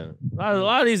he? Yeah. A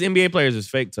lot of these NBA players is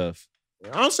fake tough.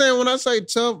 I'm saying when I say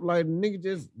tough, like nigga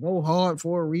just go hard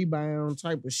for a rebound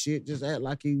type of shit. Just act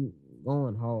like he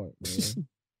going hard, man.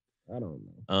 I don't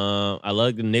know. I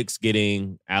love the Knicks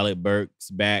getting Alec Burks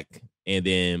back and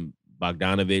then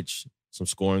Bogdanovich, some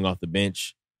scoring off the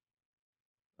bench.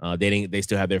 They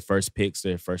still have their first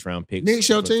round picks. Nick's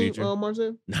your for team, future.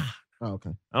 Marcel? Nah, Oh,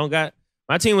 okay. I don't got.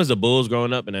 My team was the Bulls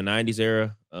growing up in the '90s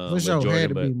era with sure, had Jordan,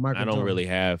 to but be Michael I don't Jordan. really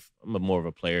have. I'm more of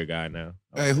a player guy now.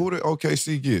 Hey, who did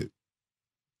OKC get?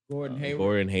 Gordon Hayward.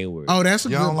 Gordon Hayward. Oh, that's a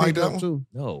Y'all don't good like pick that up one? too.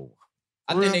 No,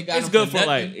 I think they got it's him good for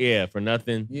nothing. for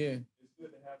nothing.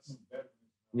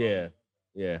 Yeah.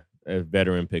 Yeah. A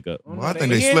veteran pickup. Well, I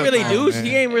think He they ain't slept really on, do. man.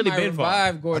 He ain't really Might been far.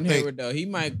 revive Gordon I think- Hayward though. He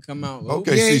might come out.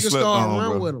 Okay, Yeah, he see, can slept start on, run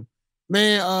bro. with him.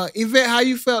 Man, Yvette, how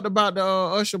you felt about the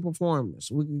Usher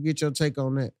performance? We can get your take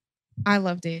on that. I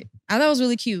loved it. I thought it was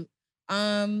really cute.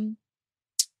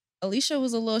 Alicia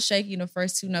was a little shaky in the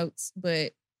first two notes,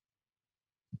 but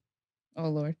oh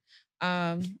Lord.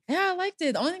 Yeah, I liked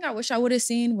it. The only thing I wish I would have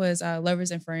seen was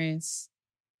Lovers and Friends.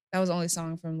 That was the only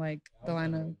song from like the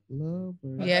lineup.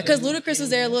 Yeah, because Ludacris was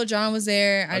there, Lil Jon was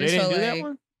there. I Oh, they just didn't felt do like that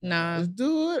one? nah. Let's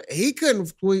do it. He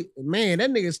couldn't tweet. Man, that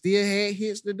nigga still had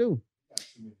hits to do.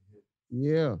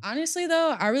 Yeah. Honestly,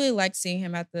 though, I really liked seeing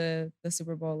him at the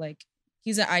Super Bowl. Like,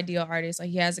 he's an ideal artist. Like,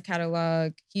 he has a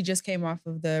catalog. He just came off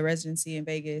of the residency in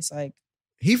Vegas. Like,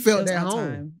 He it felt was that on home.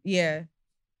 time. Yeah.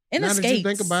 And Now the that skates. you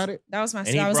think about it. That was my. And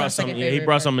he That was my brought some. second Yeah, favorite. he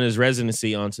brought part. some of his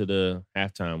residency onto the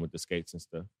halftime with the skates and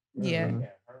stuff. Yeah. Uh-huh.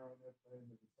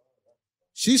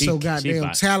 She's so She goddamn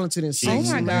fine. talented and She- Oh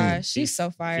sexy. my man. gosh, she's so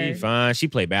She fired. fine. She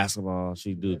play basketball.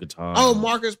 She do guitar. Oh,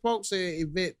 Marcus Polk said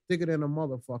Yvette thicker than a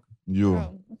motherfucker. You.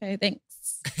 Oh, okay, thanks.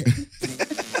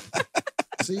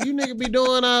 See, you nigga be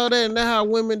doing all that, and that's how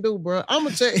women do, bro. I'm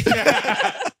gonna tell you,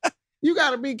 you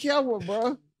gotta be careful,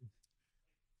 bro.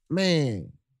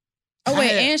 Man. Oh wait,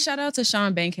 I had- and shout out to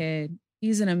Sean Bankhead.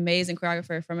 He's an amazing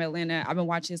choreographer from Atlanta. I've been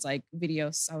watching his like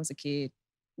videos since I was a kid.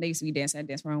 They used to be dancing at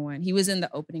Dance 101. He was in the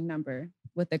opening number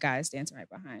with the guys dancing right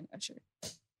behind Usher.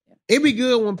 It be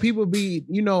good when people be,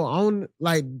 on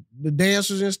like the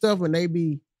dancers and stuff, and they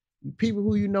be people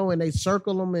who and they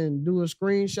circle them and do a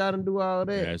screenshot and do all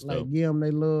that. Yeah, that's like dope. give them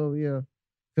they love, yeah.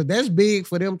 Cause that's big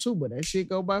for them too, but that shit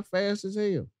go by fast as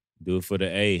hell. Do it for the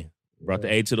A. Brought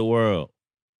the A to the world.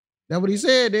 That's what he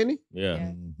said, didn't he? Yeah.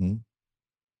 Yeah. Mm-hmm.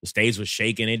 The stage was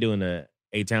shaking. They doing the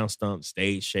A-Town stump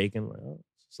stage shaking. Like, oh,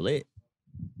 it's lit.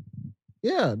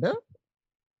 Yeah,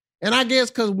 and I guess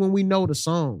because when we know the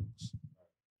songs,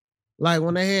 like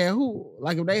when they had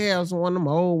if they have some one of them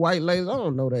old white ladies, I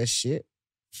don't know that shit.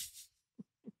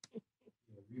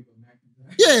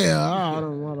 Yeah, oh,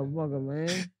 them motherfucker,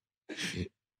 man.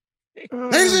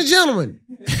 Ladies and gentlemen,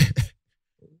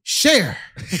 share.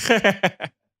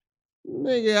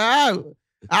 Nigga,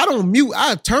 I don't mute.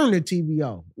 I turn the TV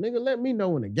off. Nigga, let me know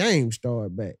when the game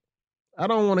start back. I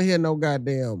don't want to hear no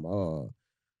goddamn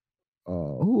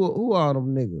who are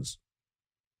them niggas?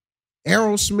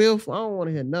 Aerosmith. I don't want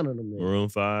to hear none of them niggas. Maroon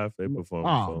 5, they performed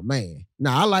Oh before. man.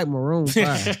 Nah, I like Maroon 5.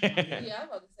 Yeah, I'm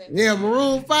about to say. Yeah,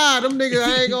 Maroon 5. Them niggas,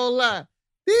 I ain't gonna lie.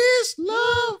 This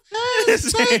love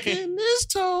has taken its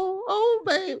toll on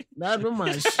baby. That's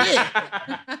my shit.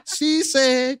 She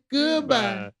said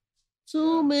goodbye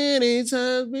too many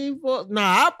times before. Nah,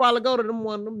 I'll probably go to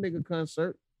one of them nigga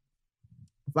concert.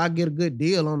 If I get a good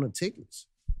deal on the tickets.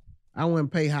 I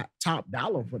wouldn't pay top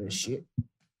dollar for this shit.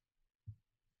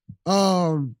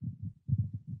 Who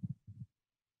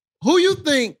you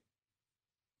think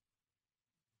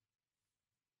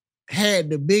had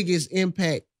the biggest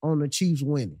impact on the Chiefs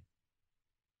winning?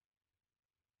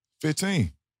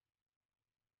 15.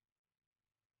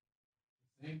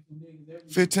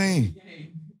 15.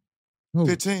 Who?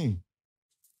 15.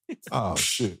 Oh,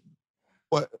 shit.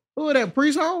 What? Who was that?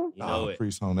 Priest Home? You know Oh, it.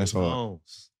 Priest Home. That's hard.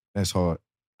 Mahomes. That's hard.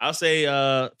 I'll say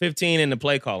 15 in the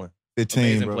play calling. 15,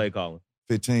 Amazing bro. play calling.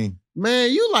 15.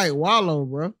 Man, you like Wallow,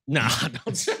 bro. Nah,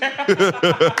 don't say For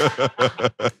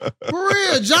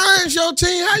real, Giants, your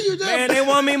team. How you Man, just? they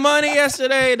won me money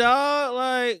yesterday, dog.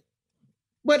 Like,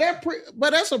 But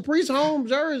that's a Priest Home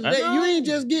jersey. I That, you know. ain't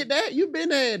just get that. You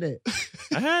been had that.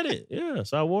 I had it. Yeah,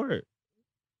 so I wore it.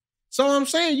 So I'm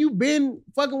saying you been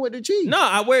fucking with the Chiefs. No,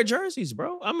 I wear jerseys,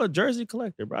 bro. I'm a jersey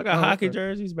collector, bro. I got Oh, hockey okay.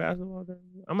 jerseys, basketball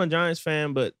jerseys. I'm a Giants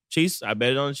fan, but Chiefs, I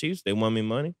bet it on the Chiefs. They won me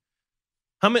money.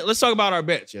 How many? Let's talk about our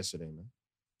bets yesterday, man.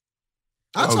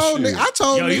 I Oh, told shit. nigga, I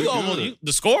told Yo, nigga, you almost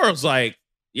the score was like,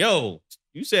 yo,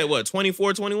 you said what,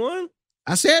 24-21?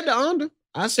 I said the under.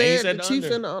 I said, said the the Chiefs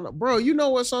under. and the under. Bro, you know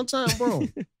what? Sometimes, bro,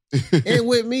 and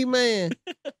with me, man.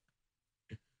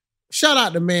 Shout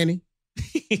out to Manny.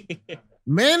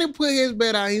 Manny put his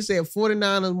bet out. He said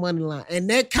 49ers money line, and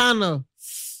that kind of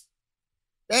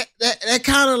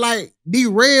like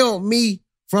derailed me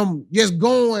from just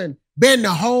going betting the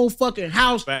whole fucking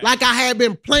house Fact. like I had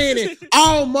been playing it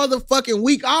all motherfucking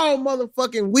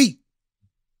week.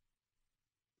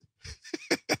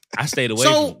 I stayed away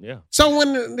So- from. Yeah. So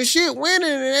when the shit winning,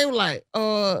 and they were like,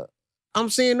 I'm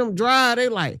seeing them drive. They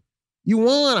like, you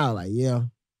won. I was like, yeah.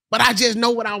 But I just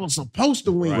know what I was supposed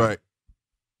to win. Right.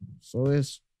 So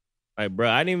it's Like, bro,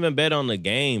 I didn't even bet on the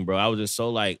game, bro. I was just so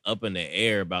like up in the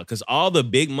air about because all the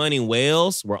big money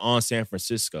whales were on San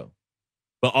Francisco,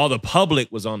 but all the public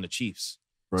was on the Chiefs.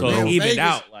 Bro, So it don't, evened Vegas-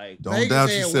 out. Like, don't Vegas doubt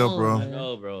had yourself, won, bro. I man.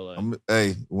 know, bro. Like,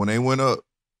 Hey, when they went up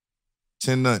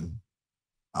 10-0,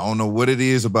 I don't know what it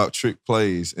is about trick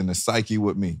plays in the psyche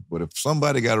with me, but if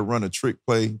somebody got to run a trick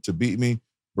play to beat me,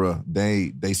 bro,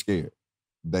 they scared.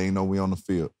 They ain't know we on the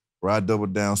field. Bro, I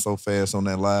doubled down so fast on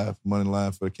that money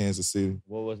line for Kansas City,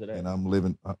 what was it at? and I'm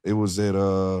living. It was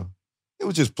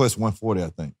just plus 140, I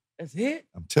think. That's it?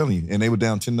 I'm telling you, and they were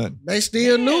down 10-0. they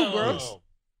still new, Damn. bro.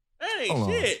 That ain't Hold on.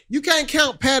 shit. You can't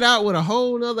count Pat out with a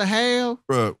whole nother half.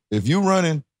 Bro, if you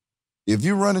running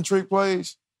trick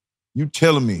plays, you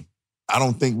telling me I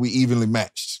don't think we evenly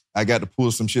matched. I got to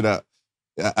pull some shit out.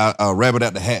 I rabbit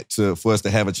out the hat for us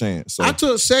to have a chance. So I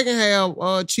took second half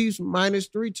Chiefs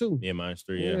 -3 too. Yeah,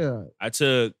 -3. Yeah. I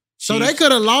took. So Chiefs- they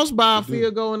could have lost by a They did.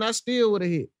 field goal, and I still would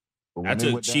have hit. but I when they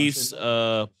took went down Chiefs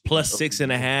 10-0, plus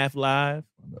 6.5 live.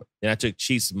 Then I took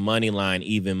Chiefs money line,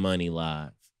 even money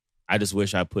live. I just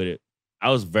wish I put it.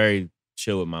 I was very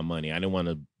chill with my money. I didn't want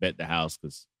to bet the house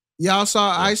because Y'all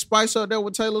saw Ice Spice up there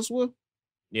with Taylor Swift?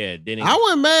 didn't. I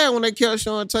wasn't mad when they kept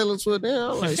showing Taylor Swift there. I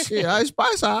was like, shit, Ice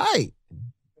Spice, all right.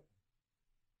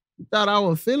 You thought I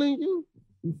was feeling you?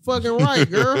 You fucking right,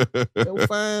 girl. Your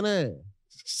fine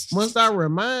ass. Must I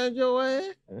remind your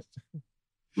ass?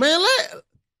 Man,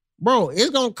 bro, it's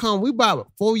gonna come. We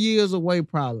about 4 years away,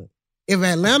 probably. If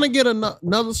Atlanta get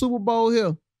another Super Bowl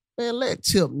here, man, let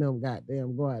Tip and them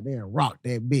goddamn go out there and rock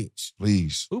that bitch.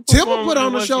 please. Who Tip will performed put when on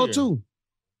it the was show here? too.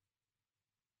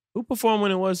 Who performed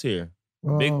when it was here?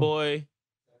 Big Boy.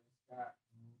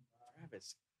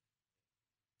 Travis.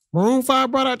 Maroon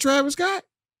 5 brought out Travis Scott?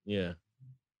 Yeah.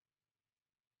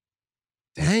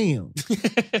 Damn.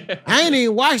 I ain't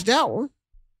even watched that one.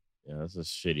 Yeah, that's a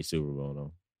shitty Super Bowl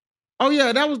though. Oh,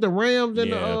 yeah, that was the Rams and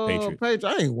Yeah, the Patriots. Patriots.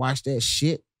 I ain't watched that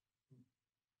shit.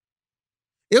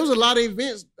 It was a lot of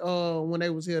events when they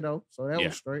was here, though, so that Yeah.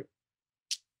 was straight.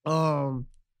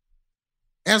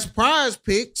 As prize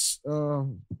picks,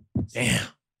 Damn.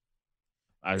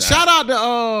 shout out to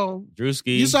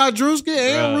Drewski. you saw Drewski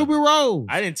and Bruh. Ruby Rose.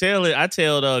 I didn't tell it. I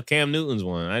told Cam Newton's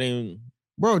one. I didn't.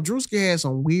 Bro, Drewski had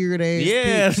some weird ass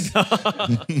Yeah. picks.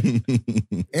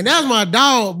 And that's my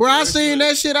dog, bro. I seen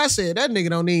that shit. I said, that nigga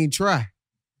don't even try.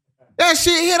 That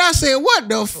shit hit. I said, what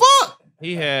the fuck?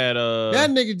 He had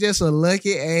That nigga just a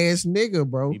lucky ass nigga,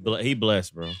 bro. he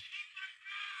blessed, bro.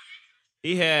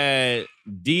 He had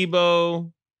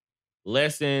Debo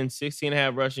less than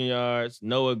 16.5 rushing yards.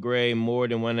 Noah Gray more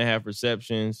than 1.5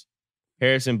 receptions.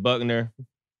 Harrison Buckner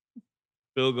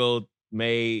field goal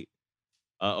made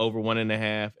over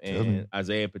 1.5, and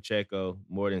Isaiah Pacheco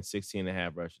more than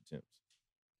 16.5 rush attempts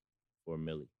for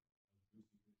Millie.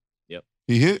 Yep.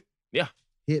 He hit?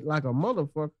 Hit like a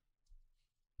motherfucker.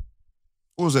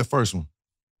 What was that first one?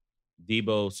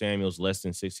 Debo Samuel's less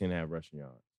than 16.5 rushing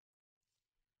yards.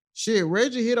 Shit,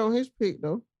 Reggie hit on his pick,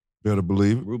 though. Better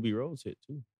believe it. Ruby Rose hit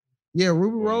too. Yeah,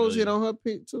 Ruby 4 Rose hit million. on her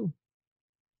pick, too.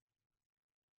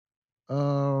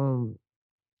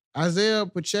 Isaiah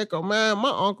Pacheco, man, my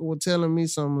uncle was telling me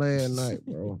something last night,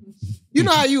 bro. You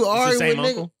know how you argue with same niggas?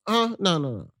 uncle? Huh?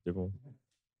 No. Different.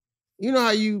 You know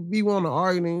how you be want to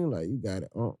argue and you like, you got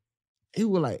it. He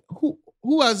was like, who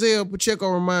Isaiah Pacheco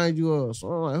remind you of? So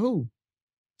I'm like, who?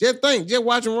 Just think, just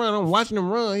watch him run. I'm watching him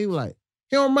run. He was like,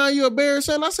 he don't remind you of Barry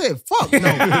Sanders? I said, fuck no.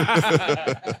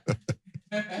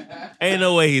 Ain't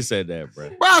no way he said that, bro.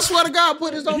 Bro, I swear to God,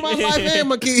 put this on my life and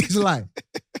my kids' life.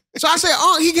 So I said,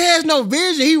 he has no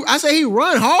vision. I said he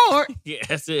run hard. Yeah,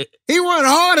 that's it. He run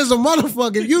hard as a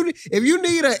motherfucker. If you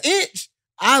need an inch,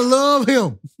 I love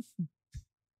him.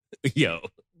 Yo.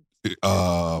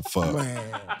 Fuck.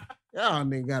 Man, y'all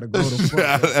nigga gotta go to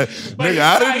fuck. Nigga,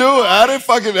 I didn't do it. I didn't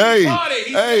fucking, hey.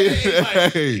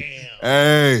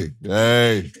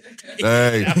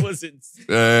 That wasn't.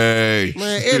 Hey.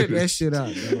 Man, edit that shit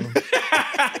out, bro.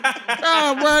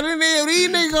 Nah, bro, these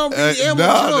niggas gonna be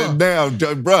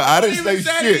immature. Bro, I didn't say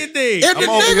shit. If I'm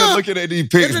over here looking at these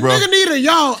pics, if the bro. nigga need a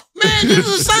y'all, man, this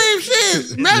is the same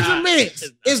shit. Measurements.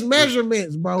 It's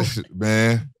measurements, bro.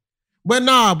 Man. But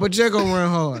nah, Pacheco run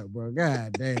hard, bro.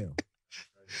 God damn.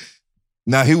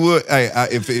 Now he would. Hey,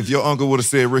 if your uncle would have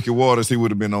said Ricky Waters, he would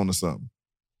have been on to something.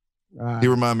 He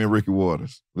remind me of Ricky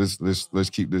Waters. Let's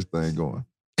keep this thing going.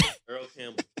 Earl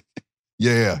Campbell.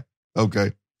 Yeah.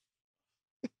 Okay.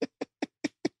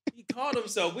 called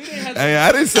himself. We didn't have. Hey,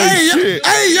 I didn't say shit.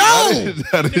 Hey, yo.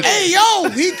 I didn't- Hey, yo.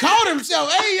 He called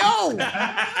himself. Hey, yo.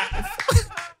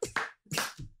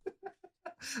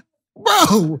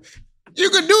 Bro, you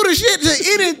can do the shit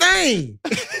to anything.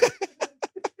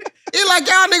 It's like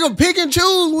y'all nigga pick and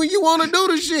choose when you want to do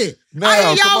the shit. No, I hear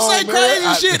come y'all on, say man.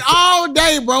 crazy shit all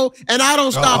day, bro, and I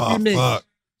don't stop you niggas. Fuck.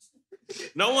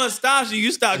 No one stops you.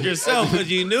 You stopped yourself because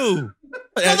you knew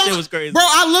that shit was crazy. Bro,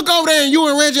 I look over there and you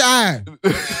and Reggie eye.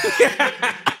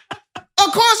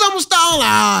 Of course I'm gonna start. I'm like,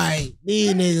 all right,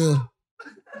 these niggas.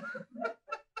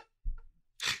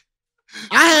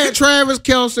 I had Travis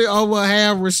Kelce over a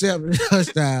half reception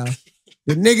touchdown.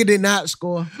 The nigga did not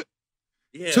score.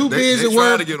 Yeah. Too busy They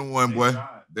tried working. to get him one, boy.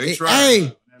 They tried.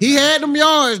 Hey, he had them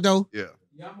yards though. Yeah.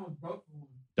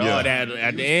 Dog, at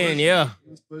the end, yeah.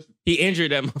 He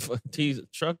injured that motherfucker. He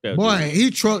trucked that Boy, dude.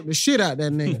 he trucked the shit out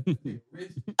that nigga.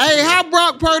 Hey, how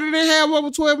Brock Purdy didn't have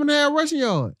over 12 and a half rushing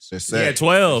yards? The He sack. had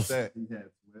 12. The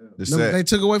They sack.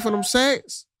 took away from them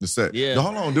sacks. The sack. Yeah.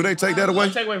 Hold on. Do they take that away?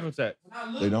 Take away from sack.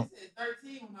 They don't.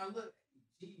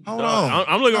 Hold Dog, on.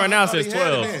 I'm looking right now. It I says thought he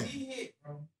had it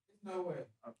 12.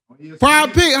 then.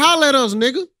 Pride pick, holler at us,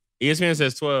 nigga. ESPN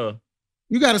says 12.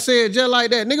 You gotta say it just like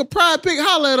that. Nigga, pride pick,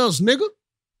 holler at us, nigga.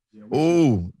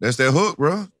 Ooh, that's that hook,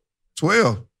 bro.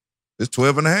 12. It's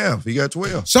 12 and a half. He got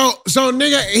 12. So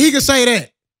nigga, he can say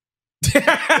that.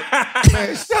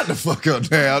 Man, shut the fuck up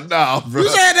now. Nah, bro. You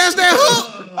said that's that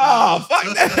hook? Oh, fuck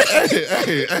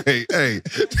that. Hey.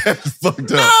 That's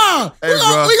fucked up. Nah, Hey, we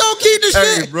bro. gonna keep the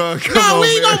Hey, shit. bro, come Nah, on, we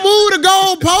ain't man. gonna move the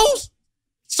goalpost.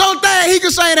 So that he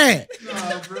can say that.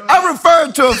 I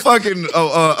referred to a fucking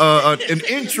an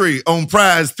entry on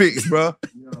Prize Picks, bro.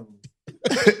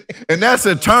 And that's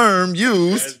a term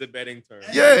used. That's the betting term.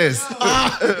 Yes. Y'all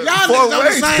niggas on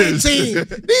the same wages. team.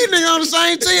 These niggas on the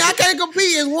same team. I can't compete.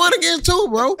 It's 1 against 2,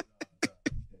 bro.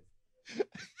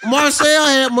 Marcel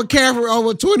had McCaffrey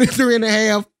over 23 and a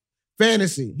half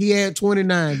fantasy. He had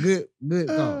 29. Good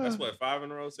call. That's what, 5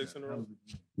 in a row, 6 in a row?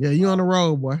 Yeah, you on the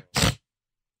road, boy.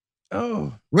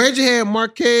 Oh. Reggie had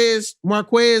Marquez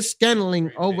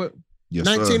Scantling over Yes,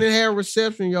 19 sir. and a half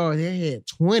reception yards. He had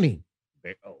 20.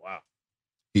 Oh, wow.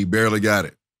 He barely got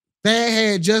it. Thad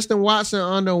had Justin Watson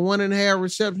under 1.5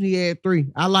 reception. He had 3.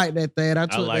 I like that, Thad. I I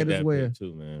took like that as that well. pick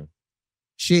too, man.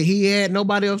 Shit, he had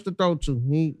nobody else to throw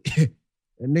to.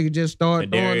 That nigga just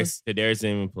started throwing. Kadarius didn't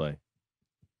even play.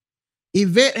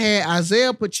 Yvette had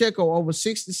Isaiah Pacheco over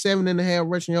 67 and a half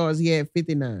rushing yards. He had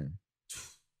 59.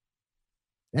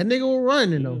 That nigga was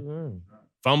running though.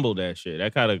 Fumbled that shit.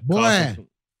 That kind of Boy. that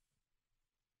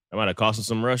might have cost him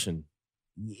some rushing.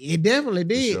 It definitely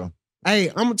did. sure. Hey,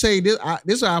 I'm gonna tell you this.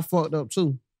 This is how I fucked up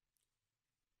too.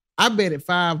 I bet at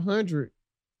 500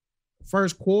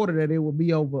 first quarter that it would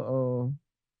be over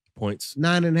Points.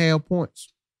 9.5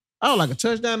 points. Oh, like a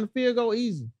touchdown and field goal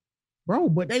easy. Bro,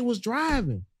 but they was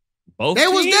driving. Both They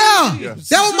was teams? there. Yeah.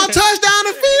 That was my touchdown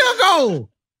and field goal.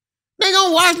 They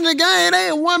gonna watching the game. They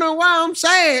ain't wondering why I'm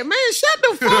sad. Man, shut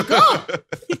the fuck up.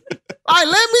 Like,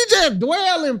 let me just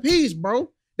dwell in peace,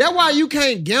 bro. That's why you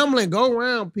can't gamble and go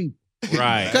around people.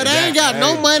 Right. Cause they ain't got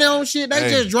no money on shit. They Hey.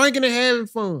 just drinking and having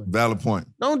fun. Valid point.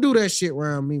 Don't do that shit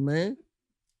around me, man.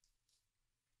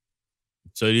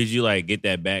 So did you like get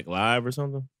that back live or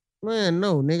something? Man,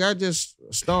 no, nigga. I just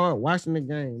start watching the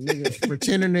game. Nigga,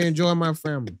 pretending to enjoy my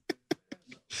family.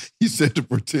 He said to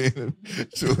pretend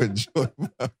to enjoy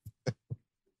my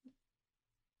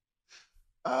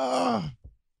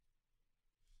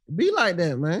Be like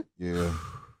that, man. yeah.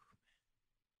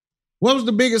 What was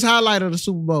the biggest highlight of the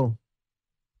Super Bowl?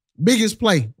 Biggest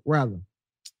play, rather.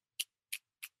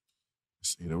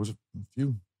 See, there was a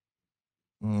few.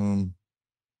 I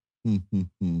would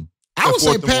That say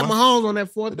fourth and Pat one. Mahomes on that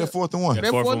fourth. That 4th and 1. That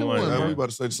That fourth fourth and and one, one, Yeah, bro. we about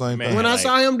to say the same Man. thing. When I like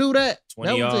saw him do that,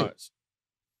 20 that was it. yards.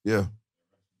 Yeah.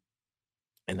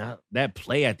 And that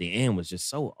play at the end was just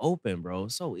so open, bro.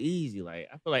 So easy. Like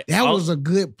I feel like That was a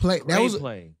good play. That great was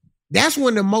play. That's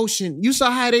when the motion. You saw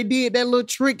how they did that little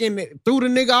trick and threw the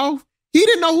nigga off. He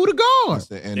didn't know who to guard. That's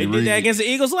the They Andy did Reid. that against the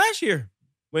Eagles last year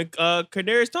when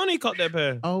Kadarius Toney caught that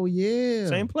pass. Oh yeah.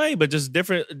 Same play, but just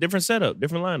different setup,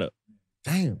 different lineup.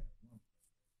 Damn.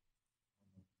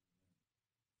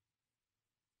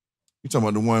 You talking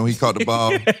about the one when he caught the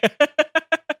ball?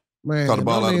 Man, Caught the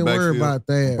ball don't out of even the worry backfield. about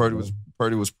that.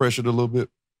 Purdy was pressured a little bit.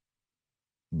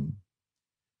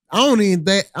 I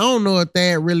don't know if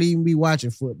Thad really even be watching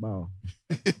football.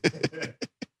 That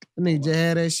nigga just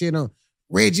had that shit on.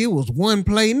 Reggie, it was one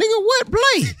play. Nigga, what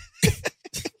play?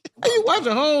 How you watch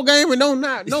a whole game and no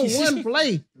one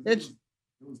play?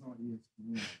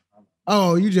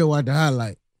 Oh, you just watch the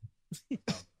highlight.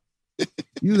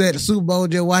 You was at the Super Bowl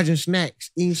just watching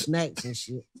snacks, eating snacks and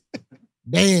shit.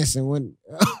 dancing when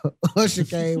Usher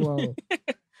came on.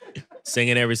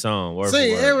 Singing every song, word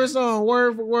Singing for word. every song,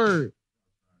 word for word.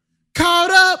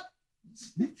 Caught up.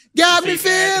 Got me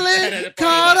feeling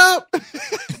caught up.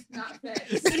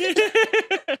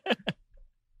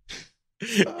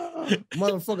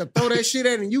 Motherfucker, throw that shit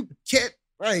at and you can't.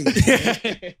 Right.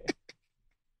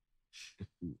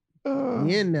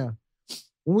 We in there.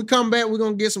 When we come back, we're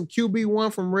gonna get some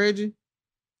QB1 from Reggie.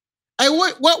 Hey,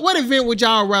 what event would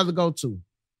y'all rather go to?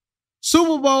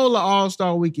 Super Bowl or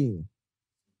All-Star Weekend?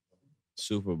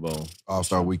 Super Bowl.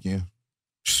 All-Star Weekend.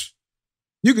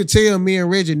 You could tell me and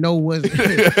Reggie know what the fuck.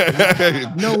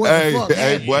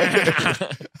 Hey, boy.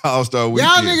 All-Star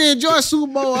Weekend. Y'all niggas enjoy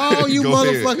Super Bowl all you Go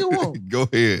motherfucking ahead. want. Go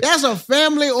ahead. That's a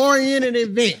family-oriented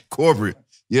event. Corporate.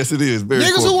 Yes, it is. Very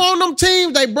Niggas corporate. who on them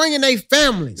teams, they bringing their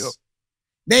families. Yep.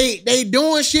 They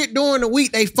doing shit during the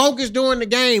week. They focus during the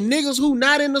game. Niggas who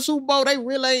not in the Super Bowl, they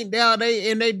really ain't there.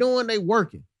 They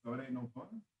working. So it ain't no fun?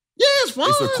 Yeah, it's fun.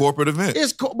 It's a corporate event.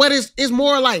 But it's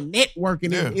more like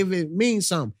networking Yeah. if it means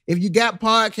something. If you got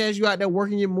podcasts, you out there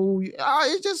working your move.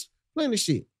 It's just plenty of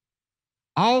shit.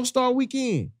 All-Star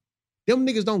Weekend. Them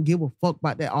niggas don't give a fuck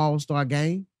about that All-Star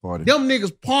game. Party. Them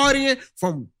niggas partying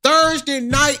from Thursday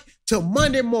night to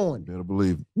Monday morning. Better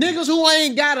believe it. Niggas who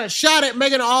ain't got a shot at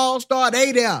making an all-star,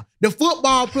 they there. The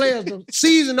football players, the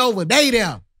season over, they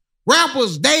there.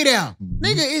 Rappers, they there.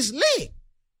 Nigga, it's lit.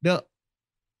 The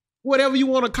whatever you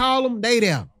want to call them, they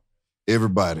there.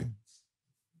 Everybody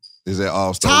is at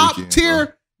All-Star Top Weekend.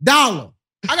 tier dollar.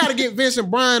 I got to get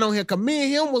Vincent Bryan on here. Cause me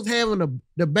and him was having a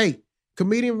debate.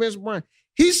 Comedian Vincent Bryan.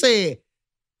 He said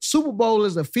Super Bowl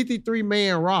is a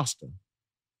 53-man roster.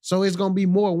 So it's going to be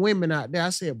more women out there. I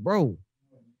said, bro,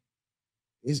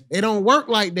 it don't work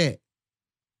like that.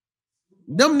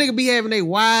 Them niggas be having their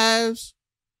wives.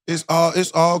 It's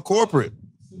all corporate.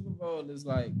 Super Bowl is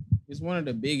like, it's one of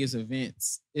the biggest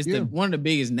events. It's Yeah. one of the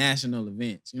biggest national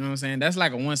events. You know what I'm saying? That's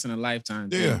like a once in a lifetime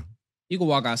thing. Yeah. You can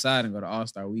walk outside and go to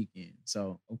All-Star Weekend.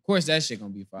 So of course that shit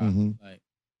gonna be fire. Mhm. Like,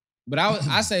 but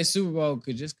I say Super Bowl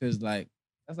cause like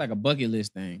that's like a bucket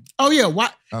list thing. Oh, yeah.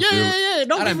 What? I feel Yeah.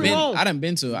 Don't get me wrong. I done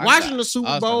been to it. Watching the Super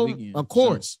All-Star Bowl, Weekend, of for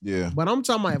course. Yeah. But I'm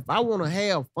talking about if I want to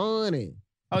have fun and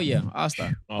Oh yeah,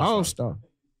 All-Star. All-Star.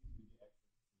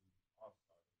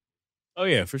 Oh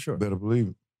yeah, for sure. Better believe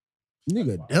it.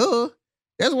 Nigga, duh.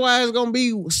 That's why it's gonna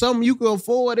be something you can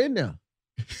afford in there.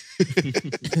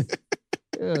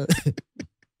 Yeah.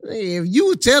 If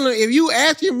you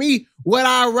asking me what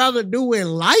I'd rather do in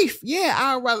life, yeah,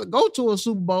 I'd rather go to a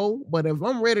Super Bowl. But if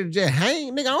I'm ready to just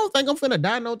hang, nigga, I don't think I'm finna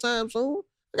die no time soon.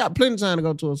 I got plenty of time to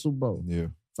go to a Super Bowl. Yeah.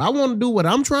 If I want to do what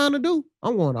I'm trying to do,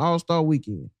 I'm going to All-Star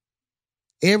Weekend.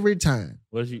 Every time.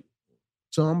 What you?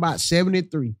 So I'm about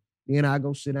 73. Then I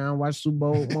go sit down, watch Super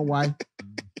Bowl with my wife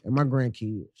and my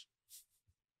grandkids.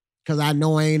 Cause I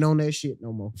know I ain't on that shit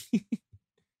no more.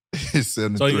 It's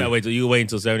 73. So you gotta wait till you wait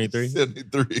until 73?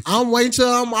 73. I'm waiting till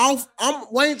I'm off. I'm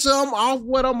waiting till I'm off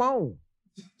what I'm on.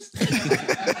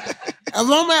 If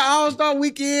I'm at All-Star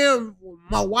Weekend,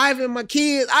 my wife and my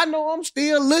kids, I know I'm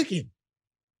still looking.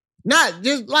 Not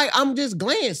just like I'm just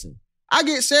glancing. I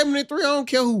get 73, I don't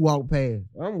care who walk past.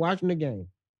 I'm watching the game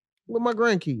with my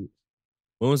grandkids.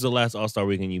 When was the last All-Star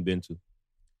Weekend you've been to?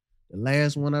 The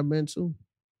last one I've been to?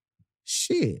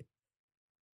 Shit.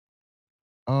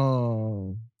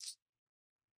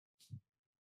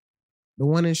 The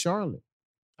one in Charlotte.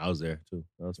 I was there too.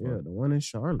 That was Yeah, fun. the one in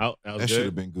Charlotte. That was That should good.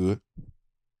 have been good.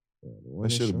 Yeah, the one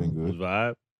That in should have been Charlotte. It was good.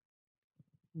 vibe.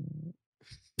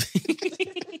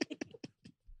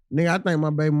 Nigga, I think my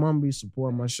baby mom be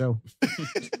supporting my show.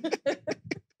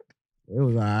 It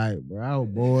was all right, bro. I was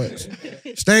bored.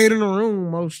 Stayed in the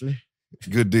room mostly.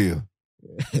 Good deal.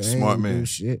 I ain't Smart do man.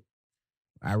 Shit.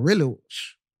 I really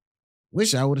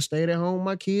wish I would have stayed at home with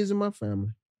my kids and my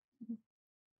family.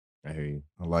 I hear you.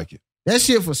 I like it. That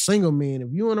shit for single men. If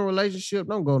you in a relationship,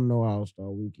 don't go to no All-Star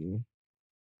Weekend.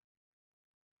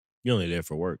 You only there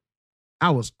for work. I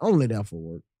was only there for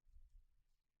work.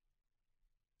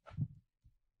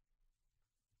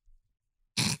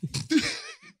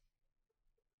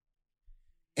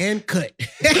 And cut.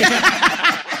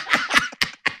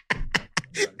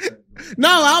 No,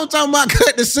 I was talking about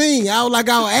cut the scene. I was like,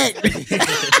 I was acting.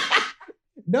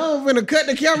 No, I'm finna cut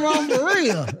the camera off for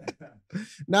real.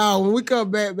 Now, when we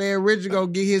come back, man, Richard gonna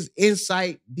get his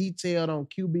insight detailed on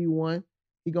QB1.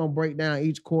 He gonna break down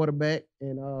each quarterback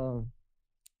and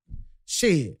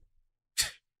shit.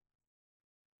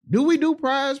 Do we do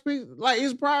prize picks? Like,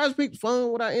 is prize picks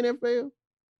fun without NFL?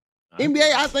 NBA,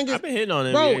 I think I've it's been hitting on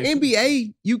it. bro.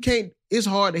 NBA, you can't. It's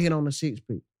hard to hit on the 6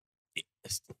 pick.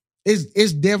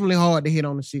 It's definitely hard to hit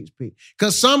on the 6 pick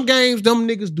because some games them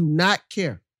niggas do not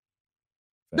care.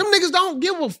 Them niggas don't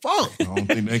give a fuck. I don't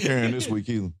think they caring this week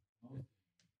either.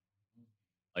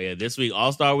 Oh yeah, this week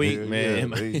All-Star Week, Yeah, man.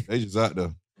 yeah, they just out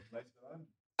there.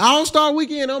 All-Star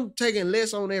Weekend, I'm taking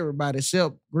less on everybody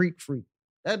except Greek Freak.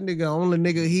 That nigga, only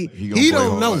nigga, He gonna he play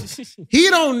don't know. hard. He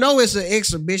don't know it's an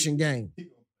exhibition game.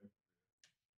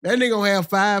 That nigga gonna have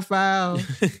 5 fouls.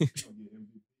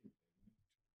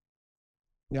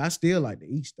 Yeah, I still like the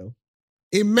East though.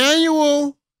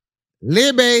 Emmanuel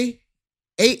Libbe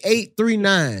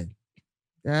 8839.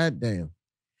 God damn.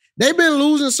 They been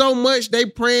losing so much, they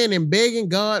praying and begging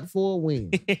God for a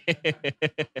win. Nigga,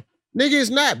 it's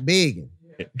not begging.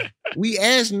 We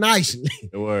ask nicely.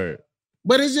 Word.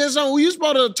 But it's just so you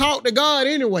supposed to talk to God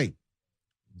anyway.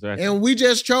 Exactly. And we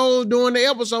just chose during the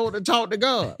episode to talk to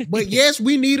God. But yes,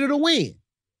 we needed a win.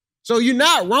 So you're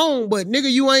not wrong, but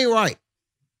nigga, you ain't right.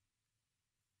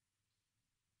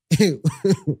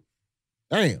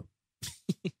 Damn.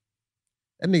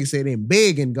 That nigga said they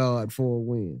begging God for a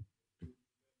win.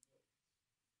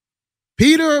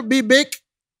 Peter Bibick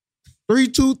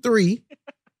 323.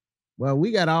 Well,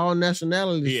 we got all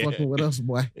nationalities fucking with us,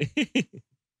 boy.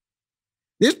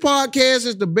 This podcast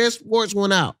is the best sports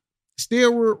one out.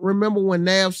 Still remember when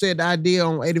Navv said the idea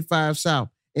on 85 South.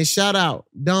 And shout out,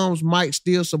 Dom's Mike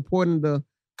still supporting the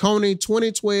Coney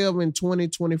 2012 and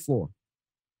 2024.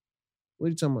 What are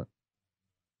you talking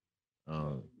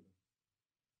about?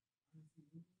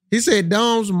 He said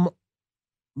Dom's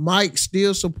Mike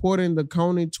still supporting the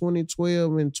Coney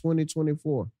 2012 and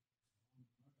 2024.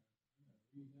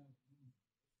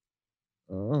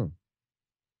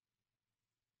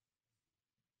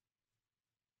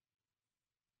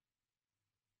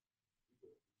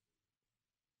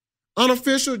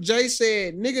 Unofficial Jay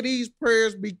said, nigga, these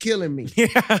prayers be killing me. These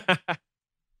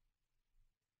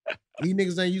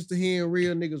niggas ain't used to hearing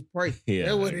real niggas pray. Yeah,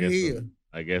 That's what it is. So.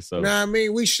 I guess so. You know what I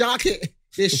mean? We shock it.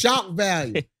 It's shock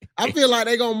value. I feel like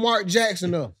they gonna Mark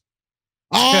Jackson up.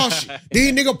 Oh,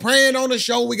 these niggas praying on the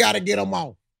show. We got to get them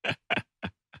off.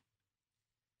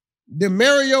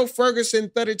 Demario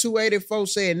Ferguson 3284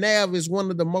 said Navv is one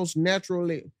of the most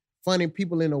naturally funny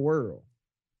people in the world.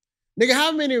 Nigga,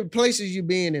 how many places you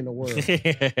been in the world?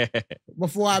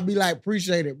 Before I be like,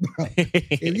 appreciate it, bro.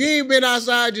 If you ain't been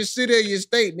outside, just sit in your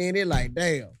state, then they're like,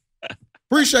 damn.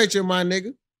 Appreciate you, my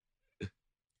nigga.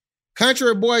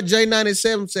 Country boy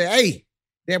J97 said, hey,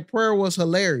 that prayer was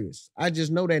hilarious. I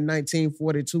just know that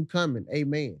 1942 coming.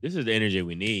 Amen. This is the energy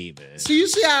we need, man. So you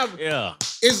see how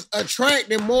it's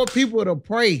attracting more people to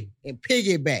pray and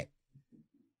piggyback.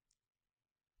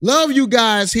 Love you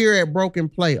guys here at Broken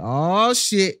Play. Oh,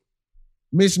 shit.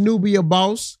 Miss Nubia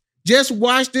Boss. Just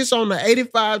watch this on the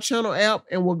 85 channel app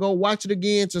and we'll go watch it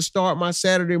again to start my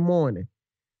Saturday morning.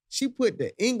 She put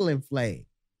the England flag.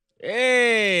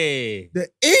 Hey. The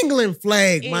England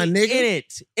flag, my nigga.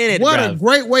 In it, what bruv. a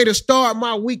great way to start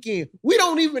my weekend. We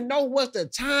don't even know what's the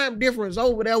time difference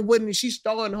over there when she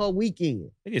starting her weekend.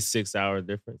 I think it's 6 hour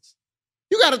difference.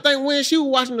 You got to think when she was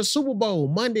watching the Super Bowl,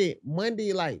 Monday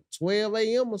like 12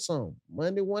 a.m. or something.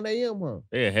 Monday, 1 a.m., huh?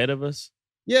 They ahead of us?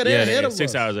 Yeah, they're ahead of us.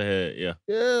 6 hours ahead, yeah.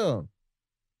 Yeah.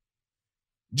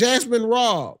 Jasmine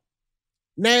Robb.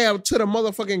 Navv to the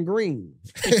motherfucking green.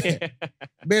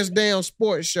 Best damn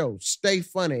sports show. Stay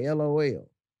funny, LOL.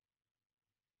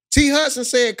 T. Hudson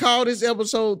said, call this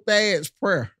episode Thad's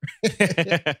Prayer.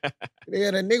 Yeah,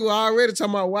 the nigga already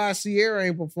talking about why Sierra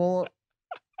ain't performed.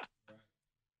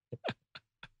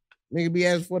 Nigga be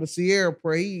asking for the Sierra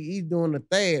prayer. He's doing the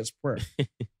Thad's Prayer.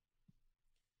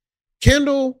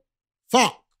 Kendall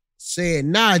Falk said,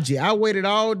 Najee, I waited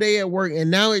all day at work and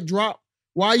now it dropped.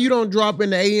 Why you don't drop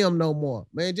in the AM no more?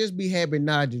 Man, just be happy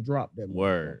Najee dropped that.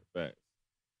 Word. Back.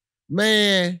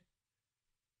 Man,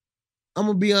 I'm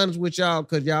going to be honest with y'all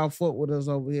because y'all fuck with us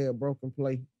over here at Broken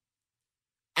Play.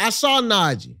 I saw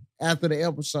Najee after the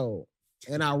episode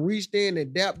and I reached in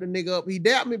and dapped the nigga up. He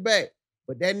dapped me back,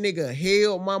 but that nigga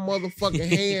held my motherfucking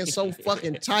hand so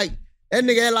fucking tight. That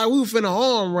nigga had like we were finna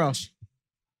arm wrestle.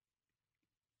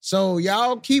 So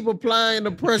y'all keep applying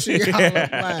the pressure y'all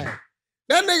applying.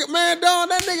 That nigga, man, dog,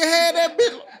 that nigga had that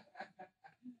bitch.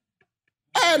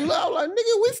 I was like,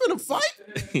 nigga, we finna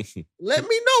fight? Let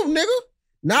me know, nigga.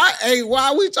 Not, hey,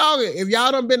 why we talking? If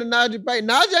y'all done been to Najee Pay,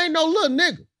 Najee ain't no little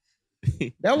nigga.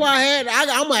 That's why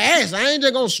I'm an ass. I ain't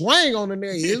just gonna swing on the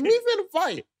nigga. We finna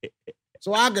fight.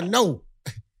 So I can know.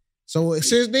 So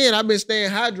since then, I've been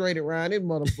staying hydrated around this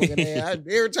motherfucking ass.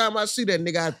 Every time I see that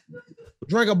nigga, I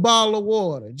drink a bottle of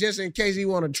water just in case he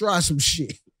want to try some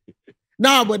shit.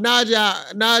 Nah, but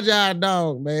Najee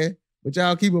dog, man. But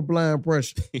y'all keep applying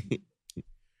pressure.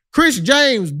 Chris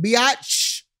James,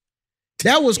 biatch.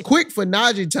 That was quick for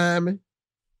Najee timing.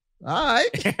 All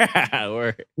right.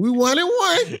 Word. We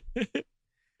 1-1.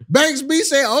 Banks B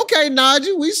said, okay,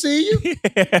 Najee, we see you.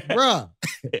 Bruh.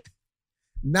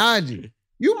 Najee,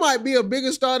 you might be a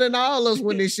bigger star than all of us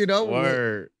when this shit over with.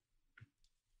 Word.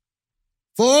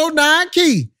 409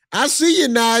 Key. I see you,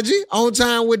 Najee. On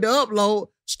time with the upload.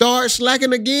 Start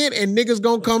slacking again and niggas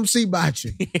gonna come see about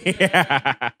you.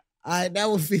 All right, that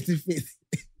was 50-50.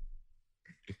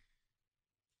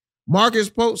 Marcus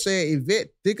Pope said,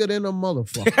 Yvette thicker than a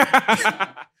motherfucker.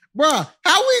 Bruh,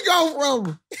 how we go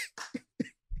from...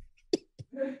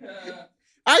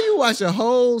 How you watch a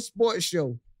whole sports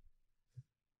show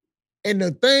and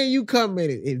the thing you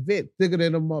commented, Yvette thicker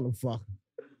than a motherfucker.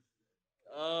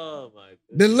 Oh my goodness.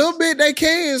 The little bit they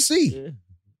can see. Yeah.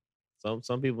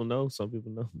 Some people know, some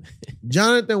people know.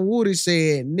 Jonathan Woody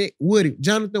said,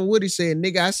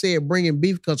 nigga, I said bringing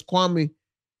beef because Kwame,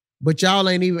 but y'all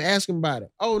ain't even asking about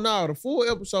it. Oh no, the full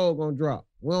episode gonna drop.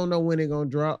 We don't know when it gonna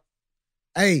drop.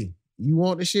 Hey, you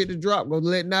want the shit to drop, go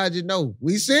let Najee know.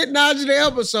 We sent Najee the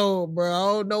episode, bro.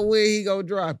 I don't know when he gonna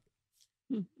drop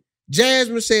it.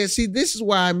 Jasmine said, see, this is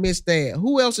why I missed that.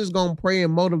 Who else is gonna pray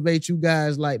and motivate you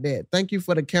guys like that? Thank you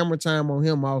for the camera time on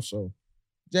him also.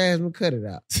 Jasmine, cut it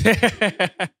out.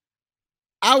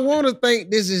 I want to think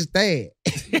this is Thad.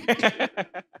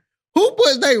 Who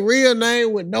puts their real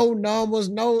name with no numbers,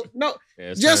 no,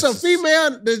 Yeah, just a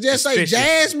female that just say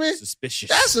Jasmine? Suspicious.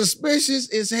 That's suspicious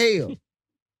as hell.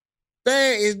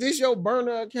 Thad, is this your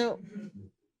burner account?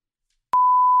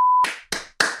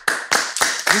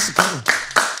 This is coming.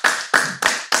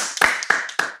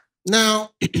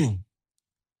 Now,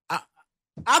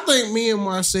 I think me and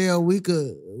Marcel, we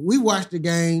watch the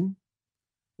game.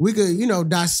 We could,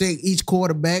 dissect each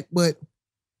quarterback, but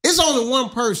it's only one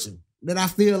person that I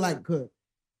feel like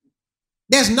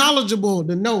that's knowledgeable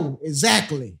to know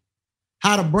exactly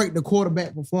how to break the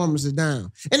quarterback performances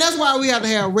down. And that's why we have to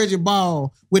have Reggie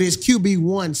Ball with his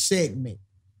QB1 segment.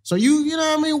 So you know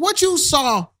what I mean? What you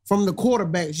saw from the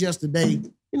quarterbacks yesterday,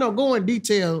 go in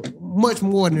detail much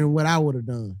more than what I would have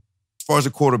done. As far as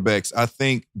the quarterbacks, I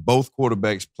think both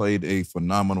quarterbacks played a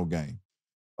phenomenal game.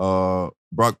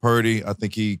 Brock Purdy, I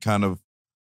think he kind of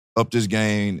upped his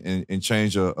game and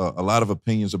changed a lot of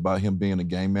opinions about him being a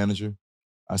game manager.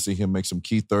 I see him make some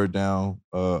key third down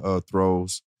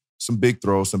throws, some big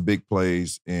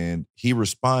plays, and he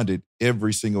responded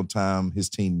every single time his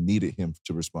team needed him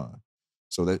to respond.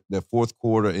 So that fourth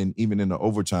quarter and even in the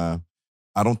overtime,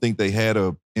 I don't think they had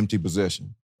a empty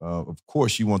possession. Of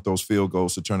course, you want those field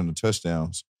goals to turn into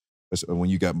touchdowns. That's when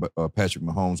you got Patrick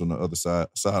Mahomes on the other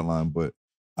sideline, but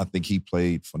I think he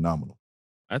played phenomenal.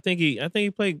 I think he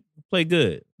played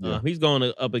good. Yeah. He's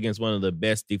going up against one of the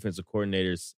best defensive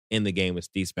coordinators in the game with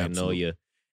Steve Spagnuolo. Absolutely.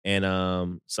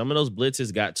 And some of those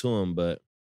blitzes got to him, but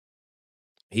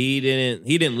he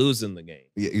didn't lose in the game.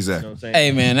 Yeah, exactly. You know what I'm saying?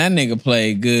 Hey, man, that nigga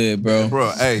played good, bro.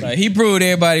 Bro, hey. Like, he proved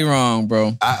everybody wrong,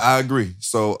 bro. I agree.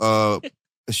 So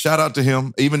shout out to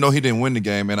him, even though he didn't win the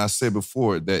game. And I said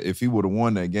before that if he would have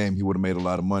won that game, he would have made a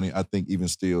lot of money. I think even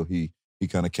still he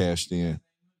kind of cashed in.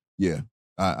 Yeah,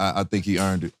 I think he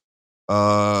earned it.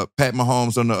 Pat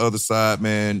Mahomes on the other side,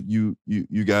 man, you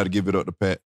got to give it up to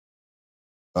Pat.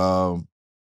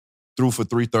 Threw for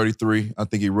 333. I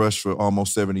think he rushed for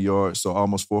almost 70 yards, so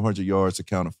almost 400 yards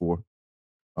accounted for.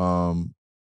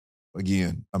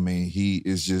 Again, I mean, he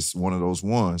is just one of those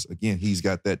ones. Again, he's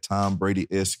got that Tom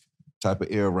Brady-esque type of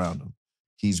air around him.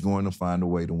 He's going to find a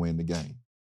way to win the game.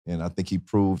 And I think he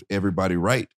proved everybody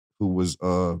right who was,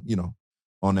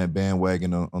 on that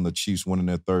bandwagon on the Chiefs winning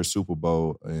their third Super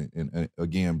Bowl. And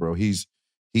again, bro, he's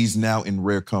now in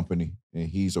rare company, and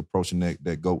he's approaching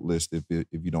that GOAT list if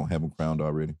you don't have him crowned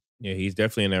already. Yeah, he's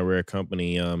definitely in that rare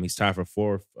company. He's tied for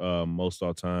fourth most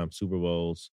all-time Super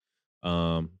Bowls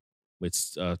with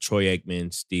Troy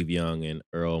Aikman, Steve Young, and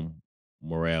Earl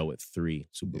Morrell with 3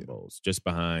 Super Bowls, just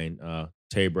behind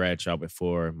Terry Bradshaw with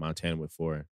 4, Montana with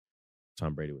 4,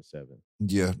 Tom Brady with 7.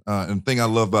 Yeah, and the thing I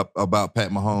love about Pat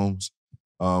Mahomes,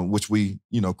 which we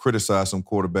criticized some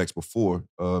quarterbacks before,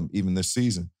 even this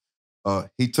season,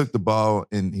 he took the ball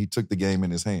and he took the game in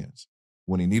his hands.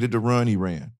 When he needed to run, he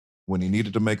ran. When he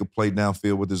needed to make a play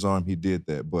downfield with his arm, he did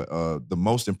that. But the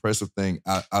most impressive thing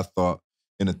I thought,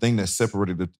 and the thing that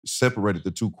separated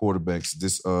the two quarterbacks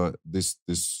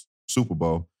this Super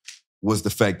Bowl, was the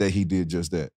fact that he did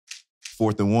just that.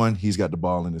 4th and 1, he's got the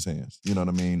ball in his hands. You know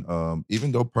what I mean?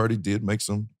 Even though Purdy did make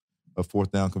a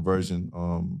 4th down conversion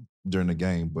during the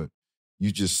game, but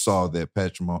you just saw that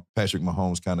Patrick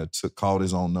Mahomes kind of called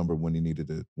his own number when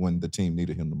the team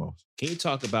needed him the most. Can you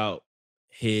talk about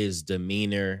his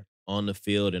demeanor on the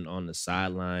field and on the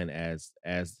sideline as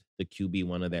the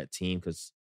QB1 of that team?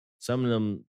 Because some of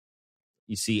them,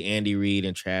 you see Andy Reid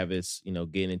and Travis,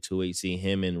 getting into it. You see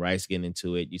him and Rice getting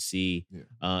into it. You see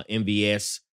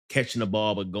MVS catching the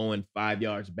ball but going 5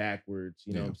 yards backwards.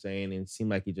 You know what I'm saying? And it seemed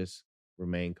like he just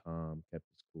remained calm, kept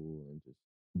his cool, and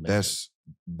just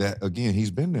that again.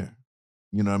 He's been there.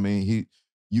 You know what I mean?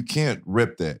 You can't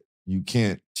rep that. You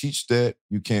can't teach that.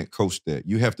 You can't coach that.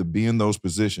 You have to be in those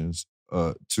positions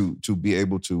to be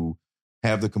able to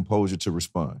have the composure to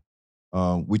respond.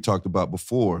 We talked about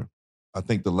before. I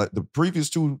think the previous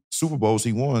 2 Super Bowls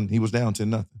he won, he was down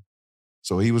 10-0.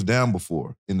 So he was down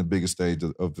before in the biggest stage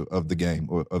of the game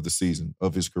or of the season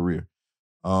of his career.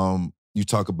 You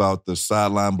talk about the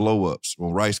sideline blow-ups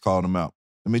when Rice called him out.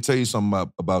 Let me tell you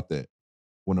something about that.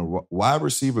 When a wide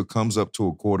receiver comes up to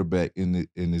a quarterback and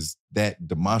is that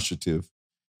demonstrative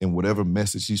in whatever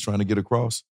message he's trying to get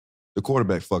across, the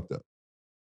quarterback fucked up.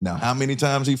 Now, how many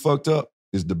times he fucked up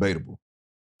is debatable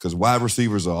because wide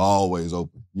receivers are always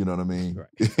open. You know what I mean?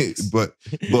 Right. but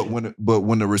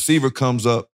when the receiver comes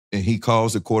up and he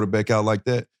calls the quarterback out like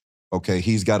that, okay,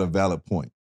 he's got a valid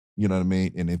point. You know what I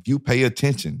mean? And if you pay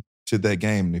attention to that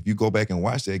game, and if you go back and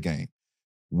watch that game,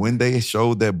 when they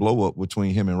showed that blow up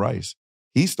between him and Rice,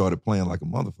 he started playing like a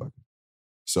motherfucker.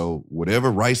 So whatever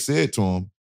Rice said to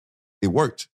him, it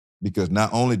worked because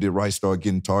not only did Rice start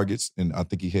getting targets, and I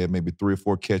think he had maybe 3 or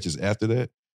 4 catches after that,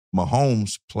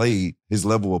 Mahomes played, his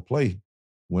level of play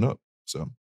went up.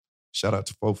 So shout out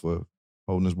to Fo for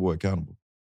holding this boy accountable.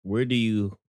 Where do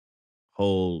you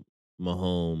hold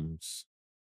Mahomes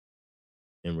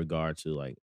in regard to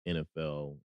like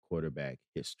NFL quarterback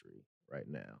history right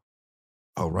now?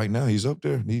 Oh, right now he's up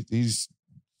there.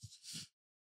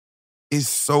 It's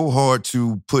so hard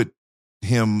to put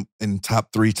him in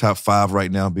top 3, top 5 right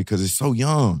now because it's so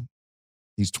young.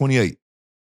 He's 28.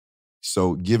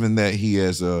 So given that he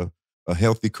has a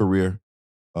healthy career,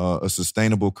 a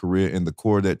sustainable career, and the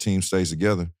core of that team stays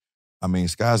together, I mean,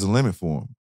 sky's the limit for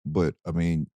him. But, I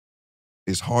mean,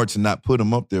 it's hard to not put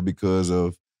him up there because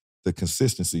of the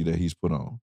consistency that he's put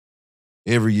on.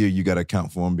 Every year you got to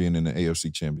account for him being in the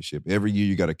AFC Championship. Every year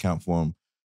you got to account for him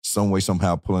some way,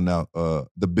 somehow pulling out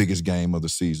the biggest game of the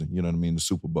season, you know what I mean, the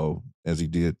Super Bowl, as he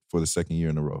did for the second year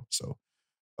in a row. So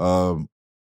time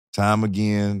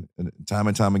and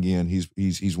time again,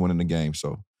 he's winning the game.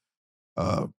 So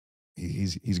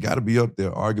he's got to be up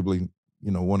there, arguably,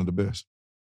 one of the best.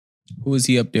 Who is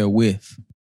he up there with?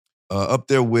 Up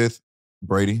there with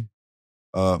Brady,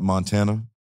 Montana,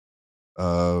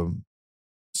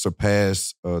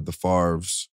 surpassed the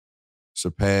Favres,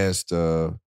 surpassed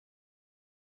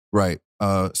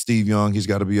Steve Young. He's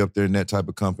got to be up there in that type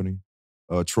of company.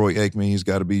 Troy Aikman, he's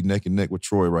got to be neck and neck with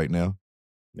Troy right now.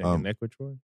 Neck and neck with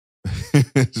Troy?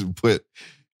 But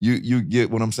you get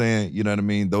what I'm saying? You know what I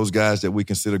mean? Those guys that we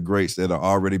consider greats that are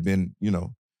already been,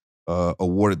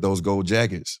 awarded those gold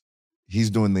jackets. He's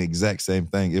doing the exact same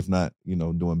thing, if not,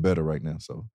 doing better right now.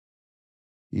 So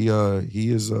he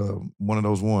is one of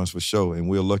those ones for sure, and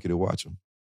we're lucky to watch him.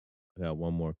 I got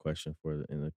one more question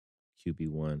in the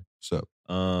QB1. What's up?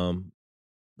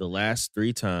 The last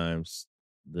 3 times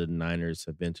the Niners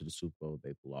have been to the Super Bowl,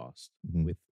 they've lost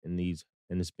and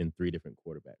it's been 3 different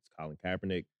quarterbacks: Colin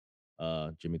Kaepernick,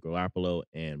 Jimmy Garoppolo,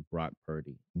 and Brock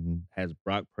Purdy. Mm-hmm. Has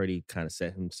Brock Purdy kind of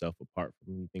set himself apart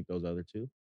from you think those other 2?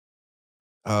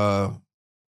 On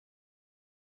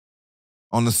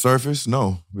the surface,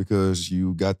 no, because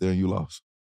you got there and you lost.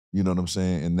 You know what I'm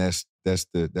saying? And that's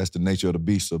the nature of the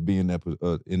beast of being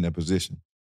in that position.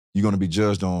 You're going to be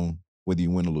judged on whether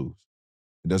you win or lose.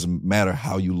 It doesn't matter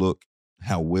how you look,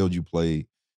 how well you played.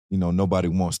 Nobody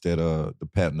wants that the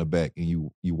pat on the back and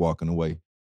you walking away,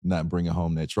 not bringing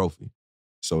home that trophy.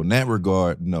 So in that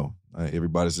regard, no,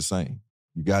 everybody's the same.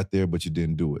 You got there, but you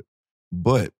didn't do it.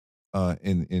 But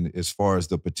in as far as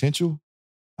the potential,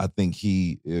 I think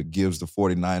he gives the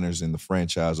 49ers and the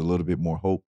franchise a little bit more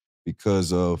hope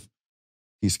because of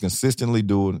he's consistently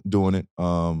doing it.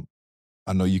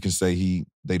 I know you can say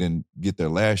they didn't get there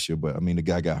last year, but I mean the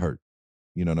guy got hurt.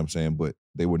 You know what I'm saying? But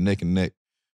they were neck and neck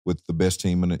with the best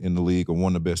team in the league, or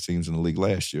one of the best teams in the league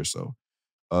last year. So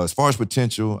as far as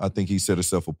potential, I think he set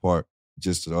himself apart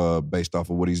just based off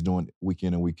of what he's doing week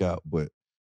in and week out. But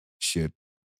shit,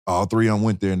 all 3 of them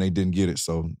went there and they didn't get it.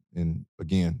 So, and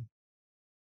again,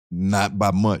 not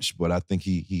by much, but I think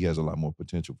he has a lot more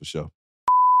potential for sure.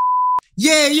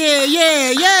 Yeah.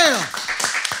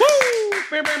 Woo!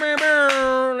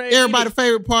 Everybody's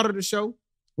favorite part of the show.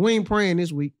 We ain't praying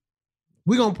this week.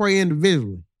 We're going to pray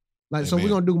individually. Amen. So we're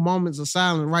going to do moments of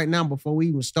silence right now before we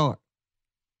even start.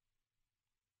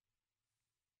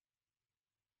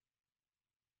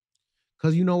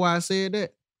 Because you know why I said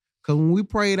that? Because when we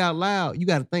prayed out loud, you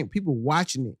got to think people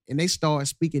watching it and they start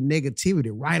speaking negativity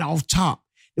right off top.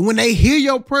 And when they hear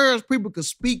your prayers, people could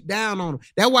speak down on them.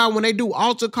 That's why when they do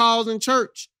altar calls in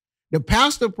church, the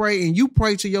pastor pray and you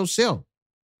pray to yourself.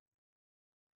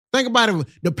 Think about it.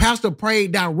 The pastor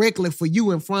prayed directly for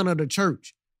you in front of the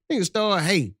church. Nigga start,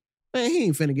 hey, man, he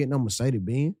ain't finna get no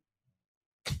Mercedes-Benz.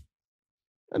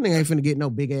 That nigga ain't finna get no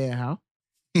big ass house.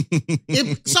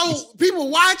 So people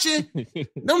watching,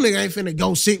 them niggas ain't finna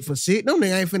go sit for sit. Them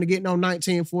niggas ain't finna get no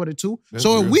 1942. That's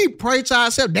so real. if we pray to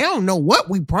ourselves, they don't know what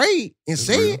we prayed and That's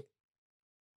said. real.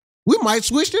 We might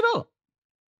switch it up.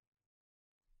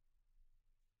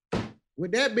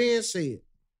 With that being said,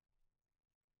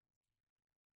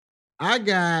 I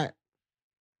got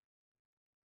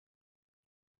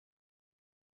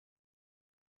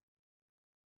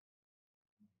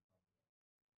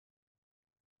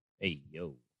Hey,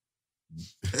 yo.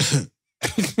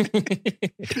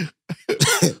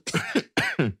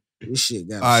 this shit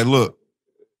got All right, look.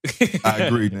 I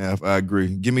agree, Nav. I agree.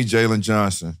 Give me Jalen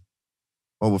Johnson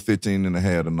over 15 and a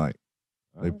half tonight.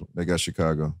 They got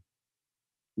Chicago.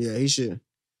 Yeah, he should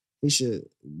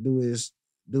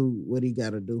do what he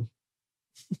gotta do.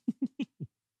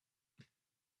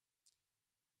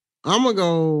 I'm gonna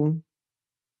go.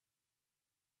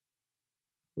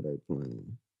 What they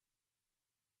playing?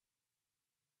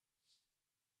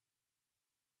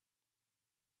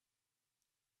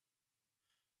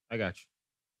 I got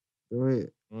you. Go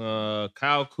ahead.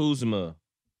 Kyle Kuzma.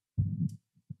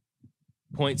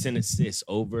 Points and assists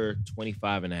over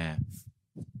 25 and a half.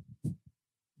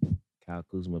 Kyle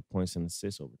Kuzma points and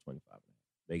assists over 25.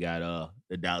 They got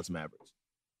the Dallas Mavericks.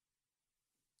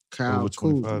 Kyle Over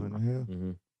 25 Kuzma. and a half.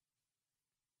 Mm-hmm.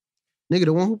 Nigga,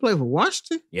 the one who played for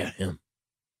Washington? Yeah, him.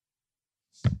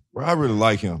 Bro, I really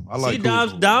like him. I like See,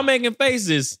 Kuzma. Dom making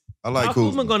faces. I like How Kuzma.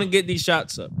 Kuzma gonna get these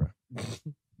shots up, bro?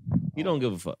 He don't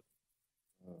give a fuck.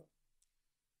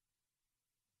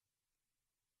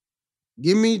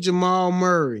 Give me Jamal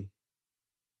Murray.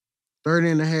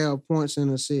 30 and a half points and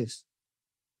assists.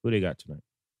 Who they got tonight?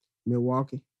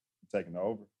 Milwaukee. Taking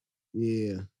over.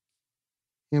 Yeah.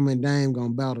 Him and Dame gonna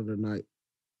battle tonight.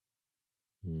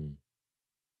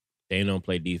 They don't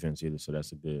play defense either, so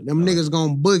that's a good. Them niggas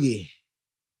gonna boogie.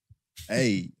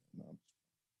 Hey.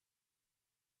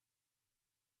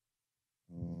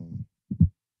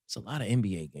 It's a lot of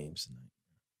NBA games tonight.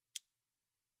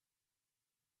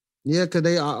 Yeah, because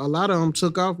a lot of them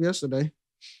took off yesterday.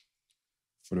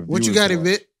 For the What you viewers got, watch-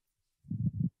 Yvette?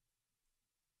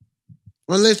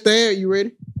 Unless there, you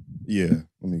ready? Yeah,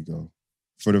 let me go.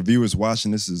 For the viewers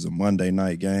watching, this is a Monday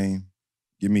night game.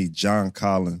 Give me John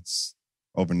Collins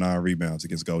over 9 rebounds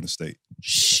against Golden State.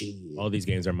 Shit. All these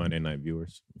games are Monday night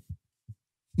viewers.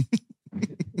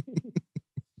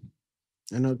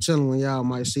 And I'm telling when y'all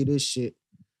might see this shit.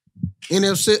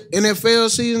 NFL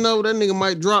season over, that nigga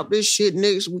might drop this shit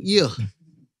next year.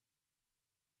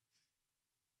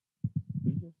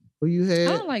 Who you I had?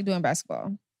 don't like doing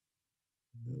basketball.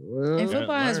 Well, And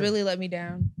football has learn. really let me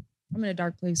down. I'm in a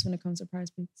dark place when it comes to prize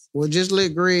picks. well, just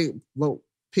let Greg vote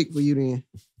pick for you then.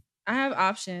 I have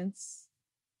options.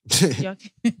 Y'all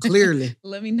can Clearly.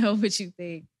 let me know what you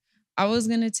think. I was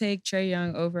gonna take Trae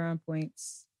Young over on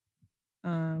points.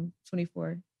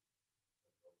 24.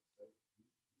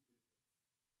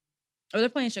 Oh, they're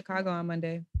playing Chicago on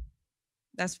Monday.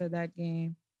 That's for that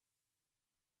game.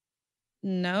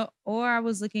 No, or I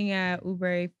was looking at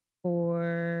Oubre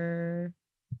for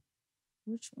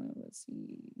which one was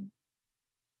he?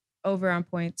 Over on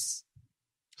points.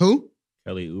 Who?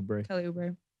 Kelly Oubre. Kelly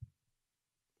Oubre.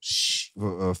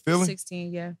 Philly?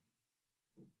 16, yeah.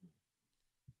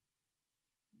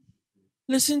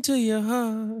 Listen to your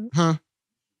heart. Huh?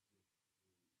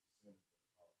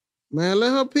 Man,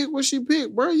 let her pick what she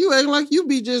picked, bro. You acting like you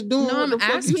be just doing No, what I'm the fuck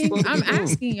you asking. supposed to I'm be doing.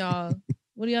 asking y'all.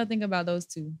 What do y'all think about those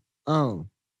two? Oh,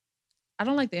 I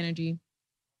don't like the energy.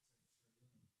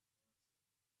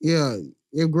 yeah.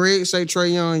 If Greg say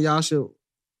Trae Young, y'all should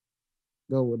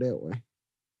go with that way.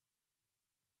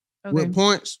 Okay. With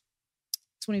points?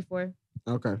 24.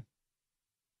 Okay.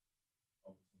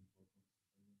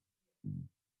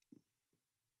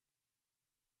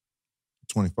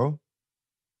 $24.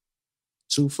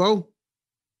 2-4.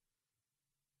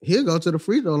 He'll go to the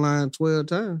free throw line 12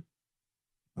 times.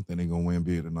 I think they're going to win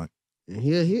big tonight. And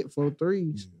he'll hit 4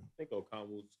 threes. I think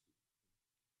O'Connell's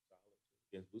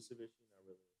against Vucevic.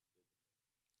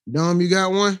 Dom, you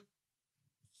got one?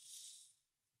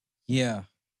 Yeah.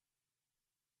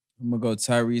 I'm gonna go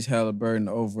Tyrese Halliburton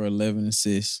over 11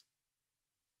 assists.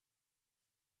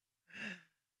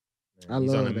 I He's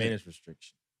on love a that. minutes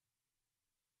restriction.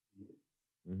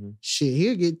 Mm-hmm. Shit,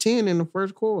 he'll get 10 in the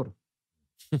first quarter.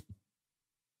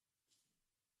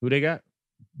 Who they got?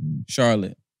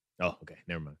 Charlotte. Oh, okay.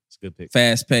 Never mind. It's a good pick.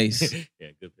 Fast pace. Yeah,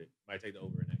 good pick. Might take the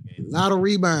over in that game. A lot of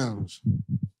rebounds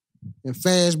and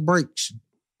fast breaks.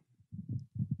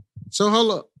 So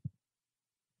hold up.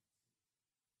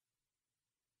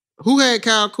 Who had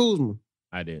Kyle Kuzma?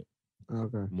 I did.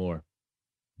 Okay. More.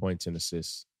 Points and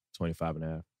assists. 25 and a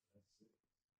half.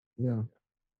 Yeah.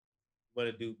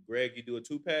 Want to do, Greg, you do a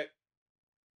 2-pack?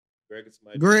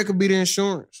 Greg could be the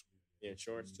insurance. Yeah,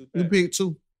 insurance 2-pack. You pick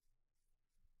 2.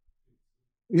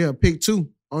 Yeah, pick 2.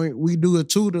 We do a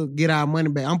 2 to get our money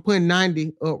back. I'm putting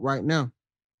 90 up right now.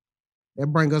 That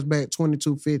bring us back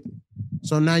 22.50.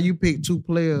 So now you pick 2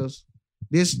 players.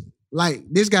 This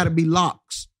got to be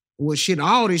locks. Well, shit,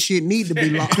 all this shit need to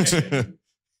be locks.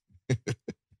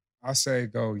 I say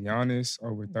go Giannis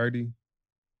over 30.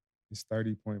 It's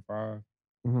 30.5.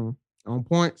 Mm-hmm. On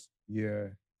points? Yeah.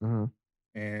 Uh-huh.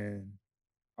 And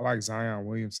I like Zion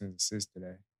Williamson's assist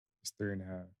today. It's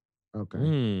 3.5.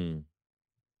 Okay.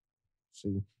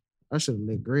 See, I should have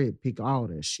let Greg pick all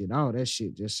that shit. All that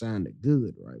shit just sounded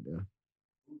good right there.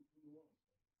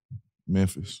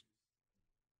 Memphis.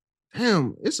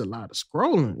 Damn, it's a lot of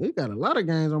scrolling. It got a lot of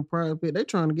games on Prize Pit. They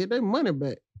trying to get their money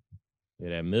back.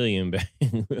 Yeah, that million back.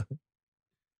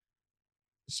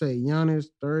 Say Giannis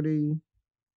 30.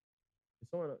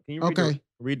 Can you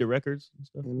read the records and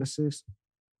stuff? And assist.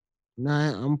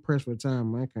 Nah, I'm pressed for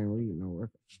time. I can't read no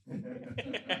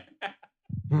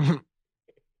records.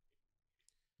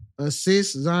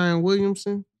 Assist Zion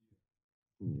Williamson.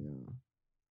 Yeah.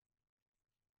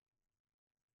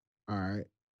 All right.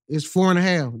 It's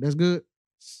 4.5. That's good.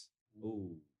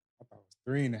 Ooh. I thought it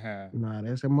was 3.5. Nah,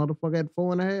 that's a motherfucker at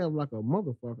 4.5 like a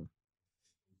motherfucker.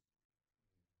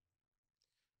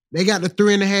 They got the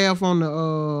 3.5 on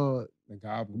The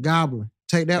Goblin. Goblin.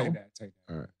 Take that one. Take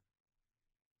that. All right.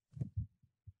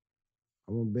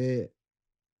 I'm gonna bet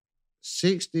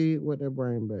 60. What that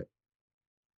bring back?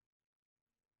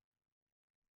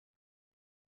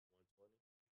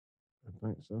 I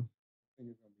think so. I think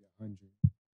it's gonna be 100.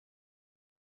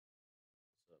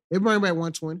 It bring back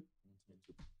 120.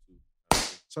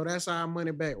 So that's our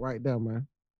money back right there, man.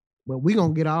 But we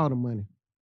gonna get all the money.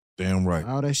 Damn right.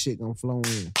 All that shit gonna flow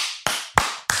in.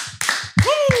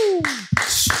 Woo!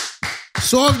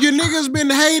 So if your niggas been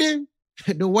hating,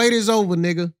 the wait is over,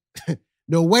 nigga.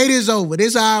 The wait is over. This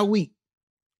is our week.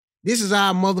 This is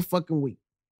our motherfucking week.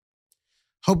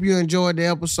 Hope you enjoyed the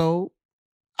episode.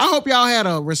 I hope y'all had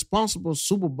a responsible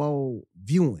Super Bowl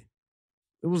viewing.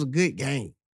 It was a good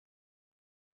game.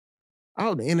 I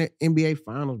hope the NBA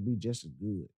Finals be just as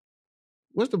good.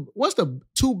 What's the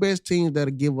 2 best teams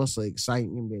that'll give us an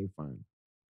exciting NBA Finals?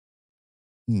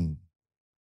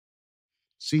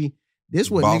 See, this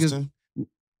what Boston. niggas.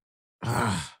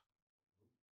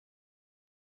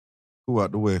 Who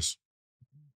out the West?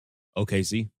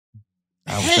 OKC.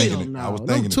 I was Hell thinking it. no. I was Them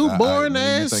thinking two it. boring I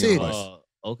ass thinking cities. it.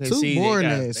 OKC, Too boring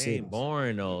ass they cities. ain't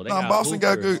boring though. They No, got Boston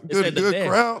got hoopers. good It's at the best.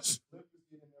 crowds.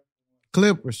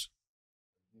 Clippers.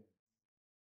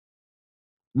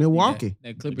 Milwaukee.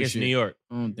 That Clippers Against shit. New York.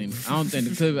 I don't think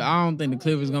the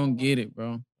Clippers gonna get it,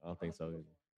 bro. I don't think so either.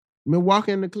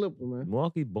 Milwaukee and the Clippers, man.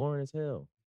 Milwaukee boring as hell.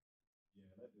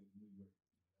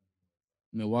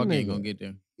 Milwaukee ain't Nigga. gonna get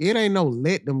there. It ain't no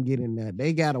let them get in there.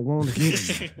 They gotta want to get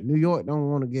in there. New York don't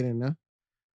want to get in there.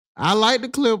 I like the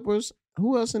Clippers.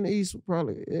 Who else in the East would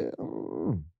probably? Yeah.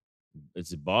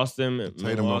 It's Boston. Tatum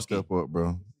Milwaukee. must step up,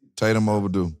 bro. Tatum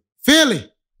overdue.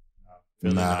 Philly.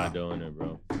 Philly Nah. not doing it,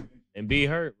 bro. And be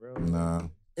hurt, bro. Nah.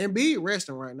 Embiid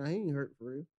resting right now. He ain't hurt for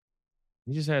real.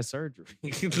 He just had surgery.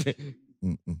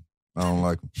 Mm-mm. I don't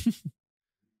like him.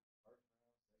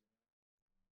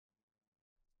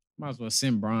 Might as well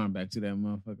send Bron back to that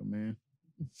motherfucker, man.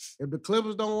 If the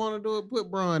Clippers don't want to do it, put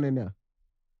Bron in there.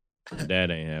 That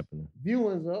ain't happening.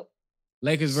 Viewing's up.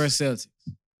 Lakers versus Celtics.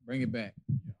 Bring it back.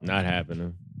 Not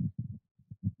happening.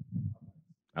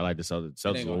 I like the Celtics.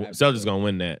 It ain't gonna happen. Celtics gonna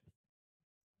win that.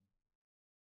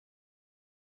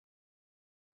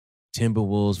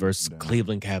 Timberwolves versus Damn.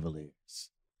 Cleveland Cavaliers.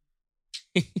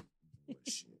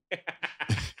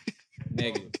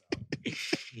 Negative.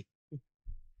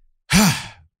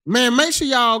 Man, make sure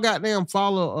y'all goddamn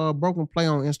follow Broken Play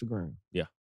on Instagram. Yeah.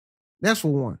 That's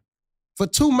for 1. For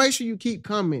 2, make sure you keep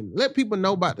coming. Let people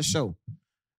know about the show.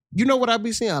 You know what I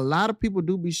be seeing? A lot of people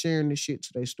do be sharing this shit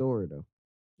to their story, though.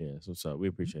 Yeah, so what's up? We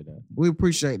appreciate that. We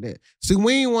appreciate that. See,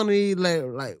 we ain't want to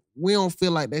like we don't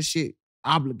feel like that shit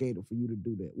obligated for you to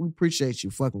do that. We appreciate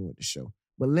you fucking with the show.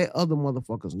 But let other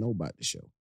motherfuckers know about the show.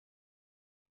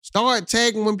 Start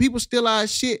tagging when people steal our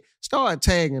shit, start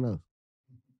tagging us.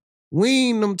 We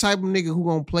ain't them type of nigga who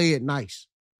gonna play it nice.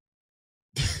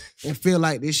 and feel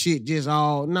like this shit just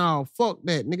all, no, fuck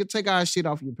that. Nigga, take our shit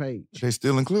off your page. They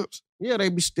stealing clips? Yeah, they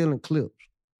be stealing clips.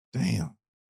 Damn.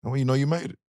 How you know you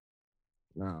made it?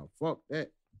 Nah, fuck that.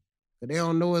 Cause they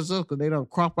don't know it's us because they don't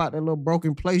crop out that little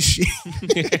broken place shit.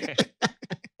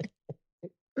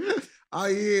 Oh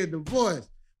yeah, the voice.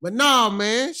 But nah,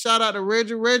 man. Shout out to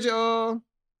Reggie. Reggie,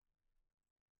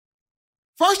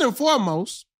 first and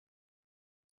foremost,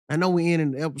 I know we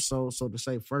ending the episode, so to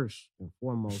say first and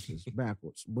foremost is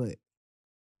backwards. But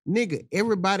nigga,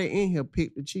 everybody in here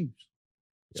picked the Chiefs.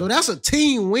 So that's a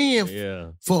team win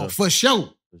for sure.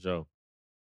 For sure.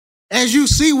 As you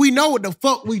see, we know what the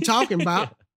fuck we talking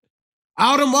about.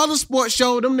 All them other sports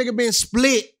shows, them niggas been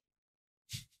split.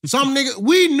 Some niggas,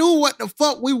 we knew what the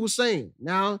fuck we were saying.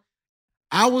 Now,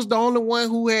 I was the only one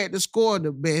who had to score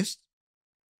the best,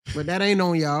 but that ain't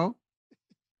on y'all.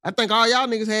 I think all y'all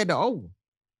niggas had the over.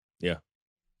 Yeah.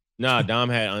 Nah, Dom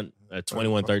had a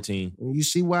 21-13. You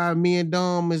see why me and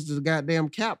Dom is the goddamn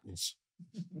captains.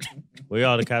 We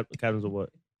all the captains of what?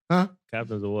 Huh?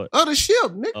 Captains of what? Of the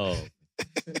ship, nigga. Oh.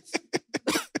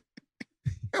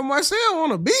 And Marcel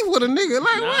want to beef with a nigga.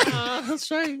 Like, what? That's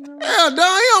straight. Yeah, Dom,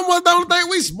 he almost don't think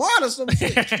we smart or some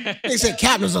shit. They said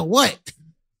captains of what?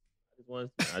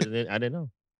 I didn't know.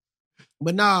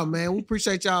 But nah, man, we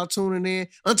appreciate y'all tuning in.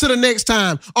 Until the next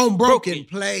time on Broken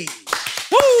Plays.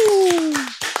 Woo!